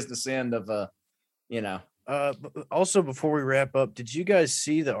on the business end of, you know? Also, before we wrap up, did you guys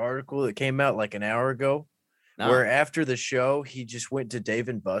see the article that came out like an hour ago? No. Where after the show, he just went to Dave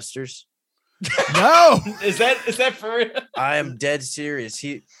and Buster's? No. Is that for real? I am dead serious.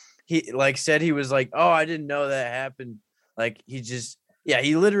 He like said he was like, oh, I didn't know that happened. Like he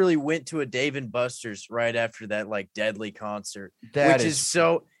literally went to a Dave and Buster's right after that like deadly concert. Which is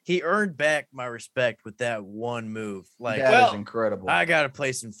so he earned back my respect with that one move. Like that is incredible. I gotta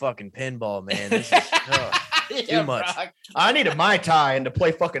play some fucking pinball, man. This is too much. Bro. I need a Mai Tai and to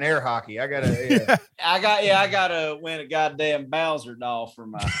play fucking air hockey. I gotta I gotta win a goddamn Bowser doll for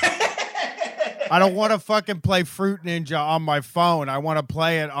my I don't want to fucking play Fruit Ninja on my phone. I want to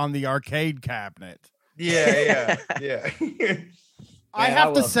play it on the arcade cabinet. Yeah. I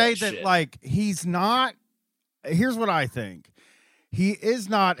have to say that like, he's not, here's what I think. He is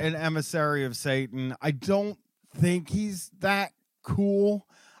not an emissary of Satan. I don't think he's that cool.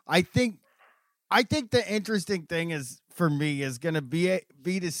 I think the interesting thing is for me is going to be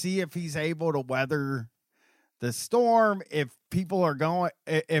to see if he's able to weather the Storm, if people are going,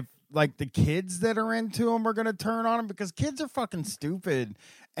 if like the kids that are into him are going to turn on him, because kids are fucking stupid.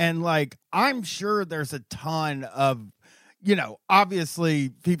 And like, I'm sure there's a ton of, obviously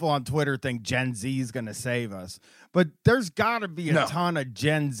people on Twitter think Gen Z is going to save us, but there's got to be a ton of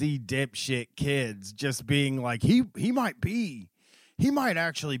Gen Z dipshit kids just being like, he might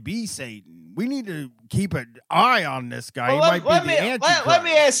actually be Satan. We need to keep an eye on this guy. Well, he might be the Antichrist. Let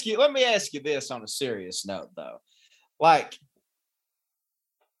me ask you this on a serious note, though. Like,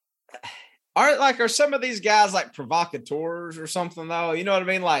 are some of these guys like provocateurs or something, though? You know what I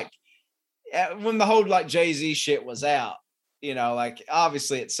mean? Like, when the whole like Jay-Z shit was out, like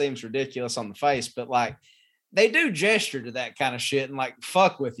obviously it seems ridiculous on the face, but like they do gesture to that kind of shit and like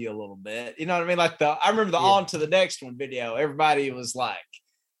fuck with you a little bit. You know what I mean? Like I remember the On to the Next One video. Everybody was like,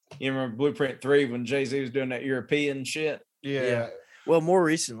 you remember Blueprint 3 when Jay-Z was doing that European shit? Yeah. Well, more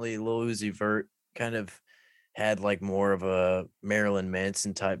recently, Lil Uzi Vert kind of had like more of a Marilyn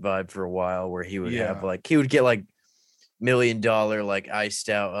Manson type vibe for a while, where he would have like, he would get like $1 million like iced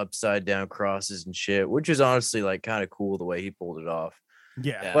out upside down crosses and shit, which is honestly like kind of cool the way he pulled it off.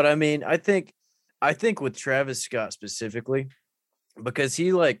 Yeah. But I mean, I think with Travis Scott specifically, because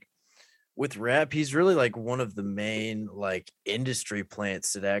he like with rap, he's really like one of the main like industry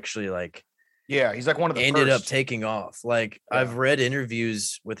plants that actually like he's like one of the ended first. up taking off. Like I've read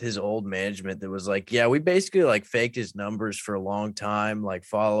interviews with his old management that was like, we basically like faked his numbers for a long time, like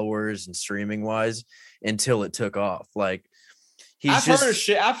followers and streaming wise, until it took off. Like I've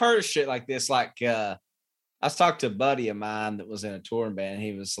heard of shit like this. Like I was talking to a buddy of mine that was in a touring band.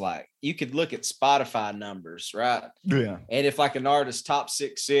 He was like, you could look at Spotify numbers, right? Yeah. And if like an artist's top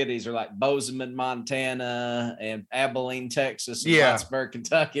 6 cities are like Bozeman, Montana, and Abilene, Texas, and Plattsburgh,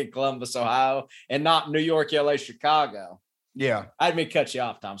 Kentucky, and Columbus, Ohio, and not New York, LA, Chicago. Yeah. I didn't mean to cut you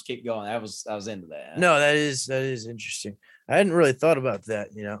off, Thomas. Keep going. I was into that. No, that is interesting. I hadn't really thought about that,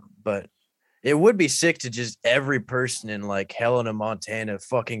 but it would be sick to just every person in like Helena, Montana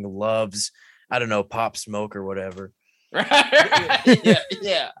fucking loves, I don't know, Pop Smoke or whatever. Right.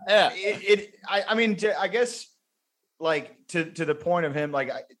 Yeah. I mean, I guess like to the point of him, like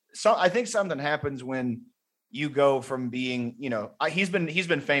I think something happens when you go from being, he's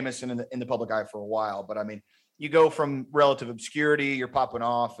been famous in the public eye for a while, but I mean, you go from relative obscurity, you're popping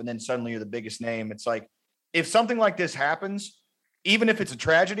off, and then suddenly you're the biggest name. It's like, if something like this happens, even if it's a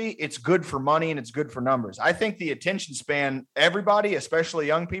tragedy, it's good for money and it's good for numbers. I think the attention span, everybody, especially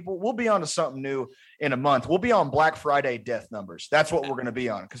young people, we'll be on to something new in a month. We'll be on Black Friday death numbers. That's what we're going to be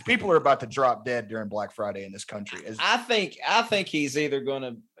on, because people are about to drop dead during Black Friday in this country. I think he's either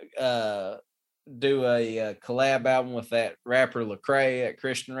going to do a collab album with that rapper Lecrae, that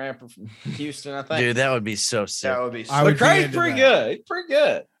Christian rapper from Houston, I think. Dude, that would be so sick. That would be. Lecrae's pretty good. He's pretty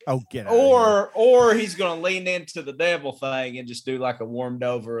good. Oh, get out. Or he's going to lean into the devil thing and just do like a warmed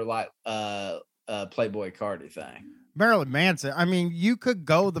over like Playboy Cardi thing. Marilyn Manson. I mean, you could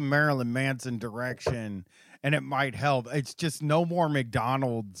go the Marilyn Manson direction and it might help. It's just no more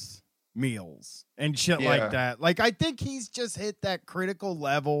McDonald's meals and shit like that. Like, I think he's just hit that critical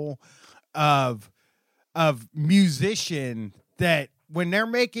level of musician that when they're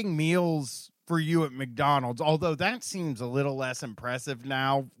making meals for you at McDonald's, although that seems a little less impressive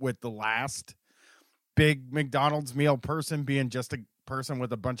now with the last big McDonald's meal person being just a person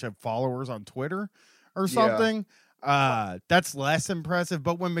with a bunch of followers on Twitter or something. That's less impressive.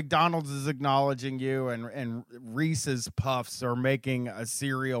 But when McDonald's is acknowledging you and Reese's Puffs are making a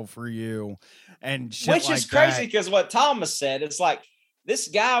cereal for you and shit, which is crazy, because what Thomas said, it's like this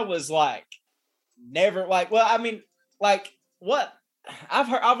guy was like never like, well, I mean, like what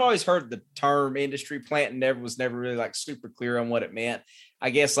I've always heard the term industry plant and was never really like super clear on what it meant.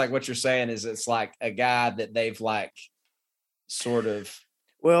 I guess like what you're saying is it's like a guy that they've like sort of.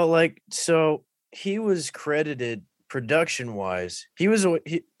 Well, like, so he was credited production wise.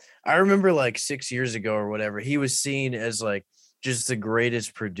 I remember like 6 years ago or whatever, he was seen as like just the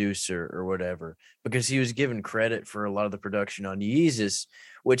greatest producer or whatever, because he was given credit for a lot of the production on Yeezus,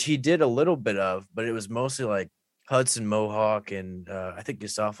 which he did a little bit of, but it was mostly like Hudson Mohawk and I think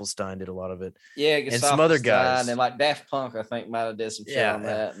Gesaffelstein did a lot of it. Yeah, and some other guys. And like Daft Punk, I think, might have did some shit on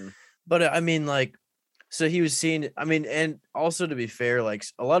that. But I mean, like, so he was seen, I mean, and also to be fair, like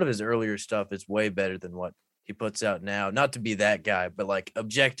a lot of his earlier stuff is way better than what he puts out now. Not to be that guy, but like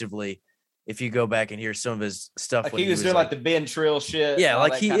objectively, if you go back and hear some of his stuff, like he was doing like the Ben Trill shit. Yeah,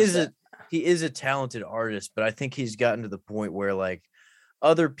 like he is a talented artist, but I think he's gotten to the point where like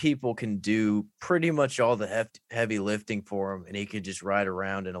other people can do pretty much all the heavy lifting for him, and he could just ride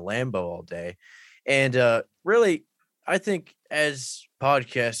around in a Lambo all day. And really, I think as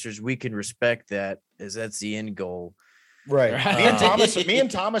podcasters, we can respect that is that's the end goal. Right. Right. Me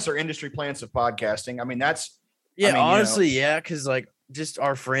and Thomas are industry plants of podcasting. I mean, Honestly, yeah, because like just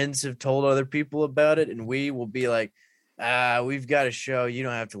our friends have told other people about it, and we will be like, we've got a show. You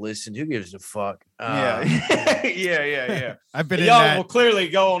don't have to listen. Who gives a fuck? yeah. Yeah. I've been in Y'all that. will clearly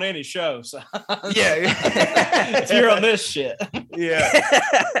go on any show. So Yeah. if you're on this shit.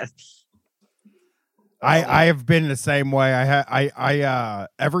 Yeah. I have been the same way. I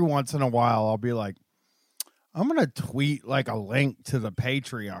every once in a while I'll be like, I'm gonna tweet like a link to the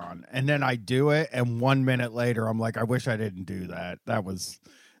Patreon, and then I do it, and 1 minute later I'm like, I wish I didn't do that. That was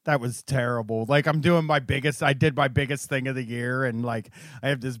terrible. Like I did my biggest thing of the year, and like I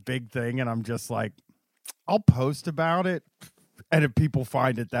have this big thing, and I'm just like, I'll post about it, and if people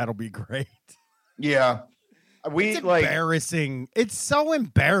find it, that'll be great. Yeah. It's embarrassing. It's so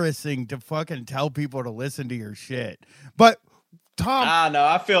embarrassing to fucking tell people to listen to your shit. But Tom, I know.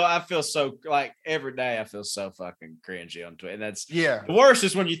 I feel so like every day I feel so fucking cringy on Twitter. And that's Yeah. the worst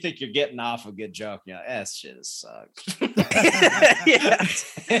is when you think you're getting off a good joke. You're like, that shit sucks. Yeah. I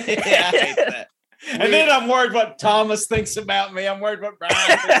hate that. And then I'm worried what Thomas thinks about me. I'm worried what Brian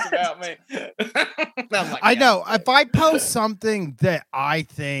thinks about me. I'm like, I know God, if I post something that I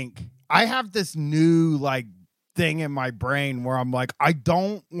think, I have this new like thing in my brain where I'm like, I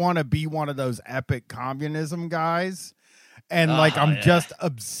don't want to be one of those epic communism guys. And like, I'm just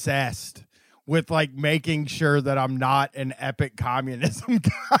obsessed with like making sure that I'm not an epic communism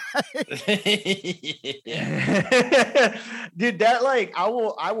guy. Dude, that like I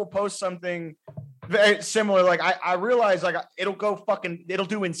will post something very similar. Like I realize like it'll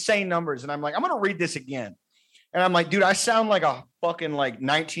do insane numbers, and I'm like, I'm gonna read this again. And I'm like, dude, I sound like a fucking like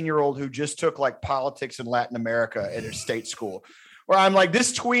 19-year-old who just took like politics in Latin America at a state school. Where I'm like,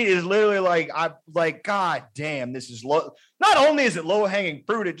 this tweet is literally like, I'm like, God damn, this is low. Not only is it low hanging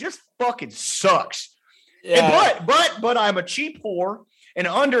fruit, it just fucking sucks. yeah. But I'm a cheap whore, and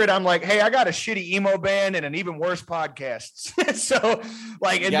under it, I'm like, hey, I got a shitty emo band and an even worse podcast. So,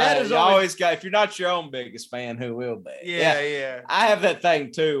 like, and that is you always got. If you're not your own biggest fan, who will be? yeah. I have that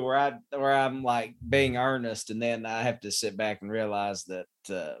thing too, where I'm like being earnest, and then I have to sit back and realize that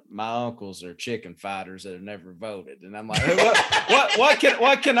my uncles are chicken fighters that have never voted, and I'm like,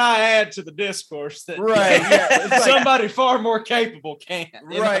 what can I add to the discourse that Right, yeah, it's like- somebody far more capable can?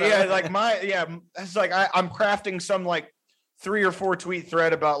 You know Right, what I yeah, mean? it's like I'm crafting some like 3 or 4 tweet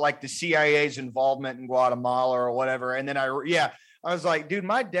thread about like the CIA's involvement in Guatemala or whatever, and then I was like, dude,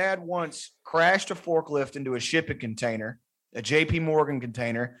 my dad once crashed a forklift into a shipping container, a JP Morgan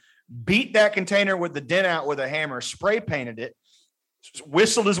container, beat that container with the dent out with a hammer, spray painted it,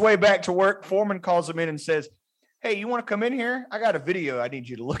 whistled his way back to work. Foreman calls him in and says, hey, you want to come in here? I got a video I need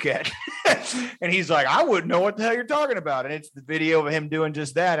you to look at. And he's like, I wouldn't know what the hell you're talking about. And it's the video of him doing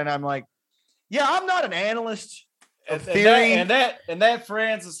just that. And I'm like, yeah, I'm not an analyst of theory. And that,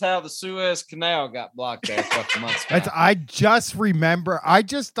 friends, is how the Suez Canal got blocked there a couple months ago. I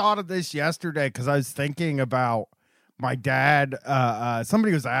just thought of this yesterday because I was thinking about my dad.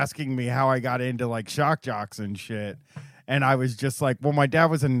 Somebody was asking me how I got into like shock jocks and shit. And I was just like, well, my dad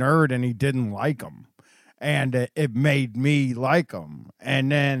was a nerd and he didn't like them. And it made me like them.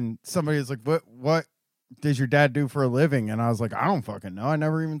 And then somebody was like, what does your dad do for a living? And I was like, I don't fucking know. I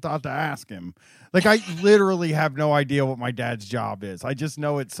never even thought to ask him. Like, I literally have no idea what my dad's job is. I just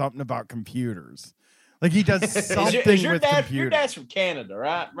know it's something about computers. Like, he does something with computers. Your dad's from Canada,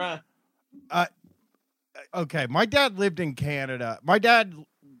 right, Brian? Okay, my dad lived in Canada. My dad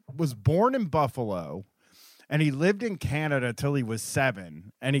was born in Buffalo, and he lived in Canada till he was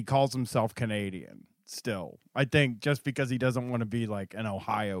 7, and he calls himself Canadian still. I think just because he doesn't want to be like an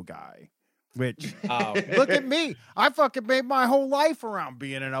Ohio guy, which look at me. I fucking made my whole life around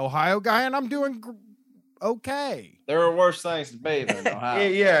being an Ohio guy, and I'm doing okay. There are worse things to be than Ohio.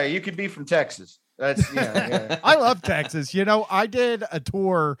 Yeah, you could be from Texas. That's yeah. I love Texas. You know, I did a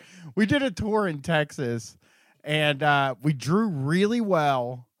tour. We did a tour in Texas, and we drew really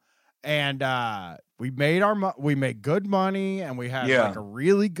well, and we made good money, and we had like a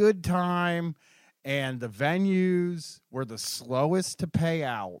really good time. And the venues were the slowest to pay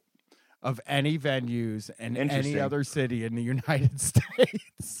out of any venues in any other city in the United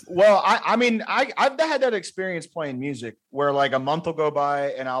States. Well, I mean, I've had that experience playing music where like a month will go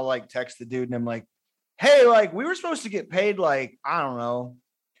by and I'll like text the dude and I'm like, hey, like we were supposed to get paid like, I don't know,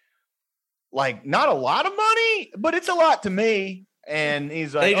 like not a lot of money, but it's a lot to me. And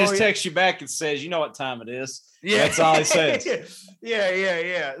he's like, he just texts you back and says, you know what time it is. Yeah, that's all he says.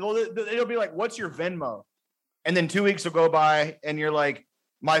 Yeah. Well, it'll be like, what's your Venmo? And then 2 weeks will go by and you're like,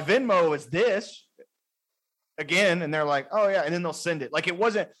 my Venmo is this. again, and they're like, oh yeah, and then they'll send it. Like it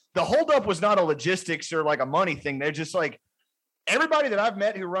wasn't, the holdup was not a logistics or like a money thing. They're just like, everybody that I've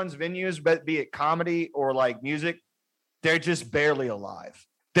met who runs venues, be it comedy or like music, they're just barely alive.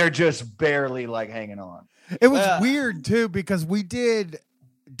 They're just barely like hanging on. It was weird too because we did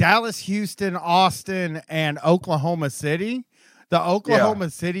Dallas, Houston, Austin, and Oklahoma City. The Oklahoma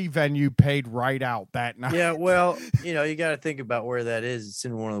City venue paid right out that night. Yeah, well, you got to think about where that is. It's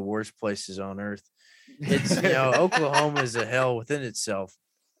in one of the worst places on earth. It's Oklahoma is a hell within itself.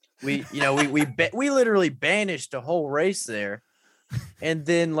 We literally banished a whole race there, and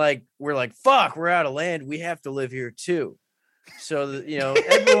then we're like, fuck, we're out of land. We have to live here too. So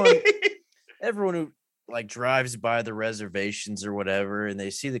everyone who drives by the reservations or whatever, and they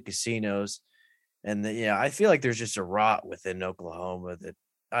see the casinos. And I feel like there's just a rot within Oklahoma that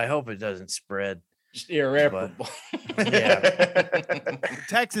I hope it doesn't spread. Just irreparable.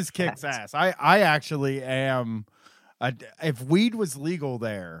 Texas kicks ass. I actually am. If weed was legal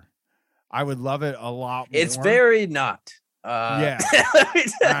there, I would love it a lot more. It's very not. Yeah.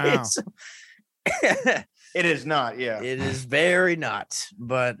 It is not. Yeah. It is very not.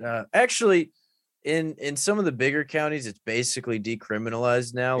 But actually, in some of the bigger counties, it's basically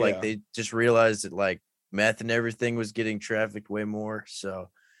decriminalized now. Yeah. Like they just realized that meth and everything was getting trafficked way more. So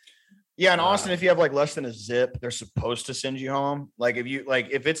yeah, in Austin, if you have less than a zip, they're supposed to send you home. Like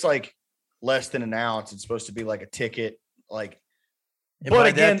if it's less than an ounce, it's supposed to be a ticket. And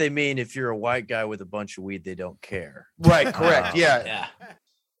by that they mean if you're a white guy with a bunch of weed, they don't care. Right, correct. Yeah.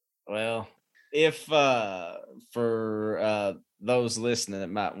 Well, if for those listening that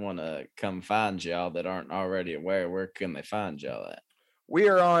might want to come find y'all that aren't already aware, where can they find y'all at? We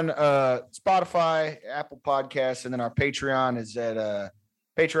are on Spotify, Apple Podcasts, and then our Patreon is at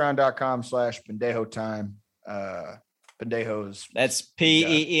patreon.com/Pendejo Time. Pendejos. That's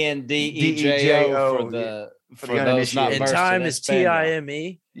PENDEJO for those not and versed time in is Espanol.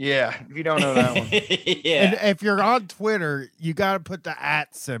 TIME. Yeah, if you don't know that one. Yeah. And if you're on Twitter, you got to put the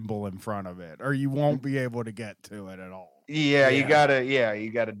 @ symbol in front of it, or you won't be able to get to it at all. Yeah, you gotta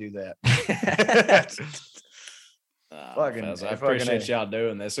do that. I appreciate y'all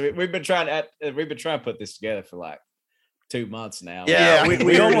doing this. We've been trying to put this together for 2 months now. Yeah,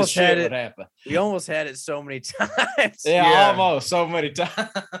 we almost had it. Happen. We almost had it so many times. Yeah, almost so many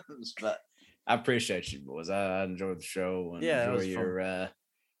times. But I appreciate you boys. I enjoy the show and enjoy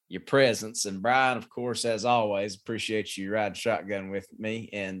your presence. And Brian, of course, as always, appreciate you riding shotgun with me.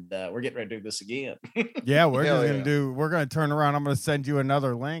 And we're getting ready to do this again. Yeah, we're gonna turn around. I'm gonna send you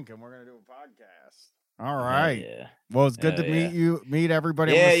another link, and we're gonna do a podcast. All right. Yeah. Well, it's good to meet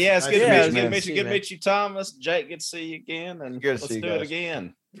everybody. It's good to meet you. man. Good to meet you, Thomas. Jake, good to see you again. And Good to let's see you do it guys.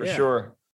 again. For sure.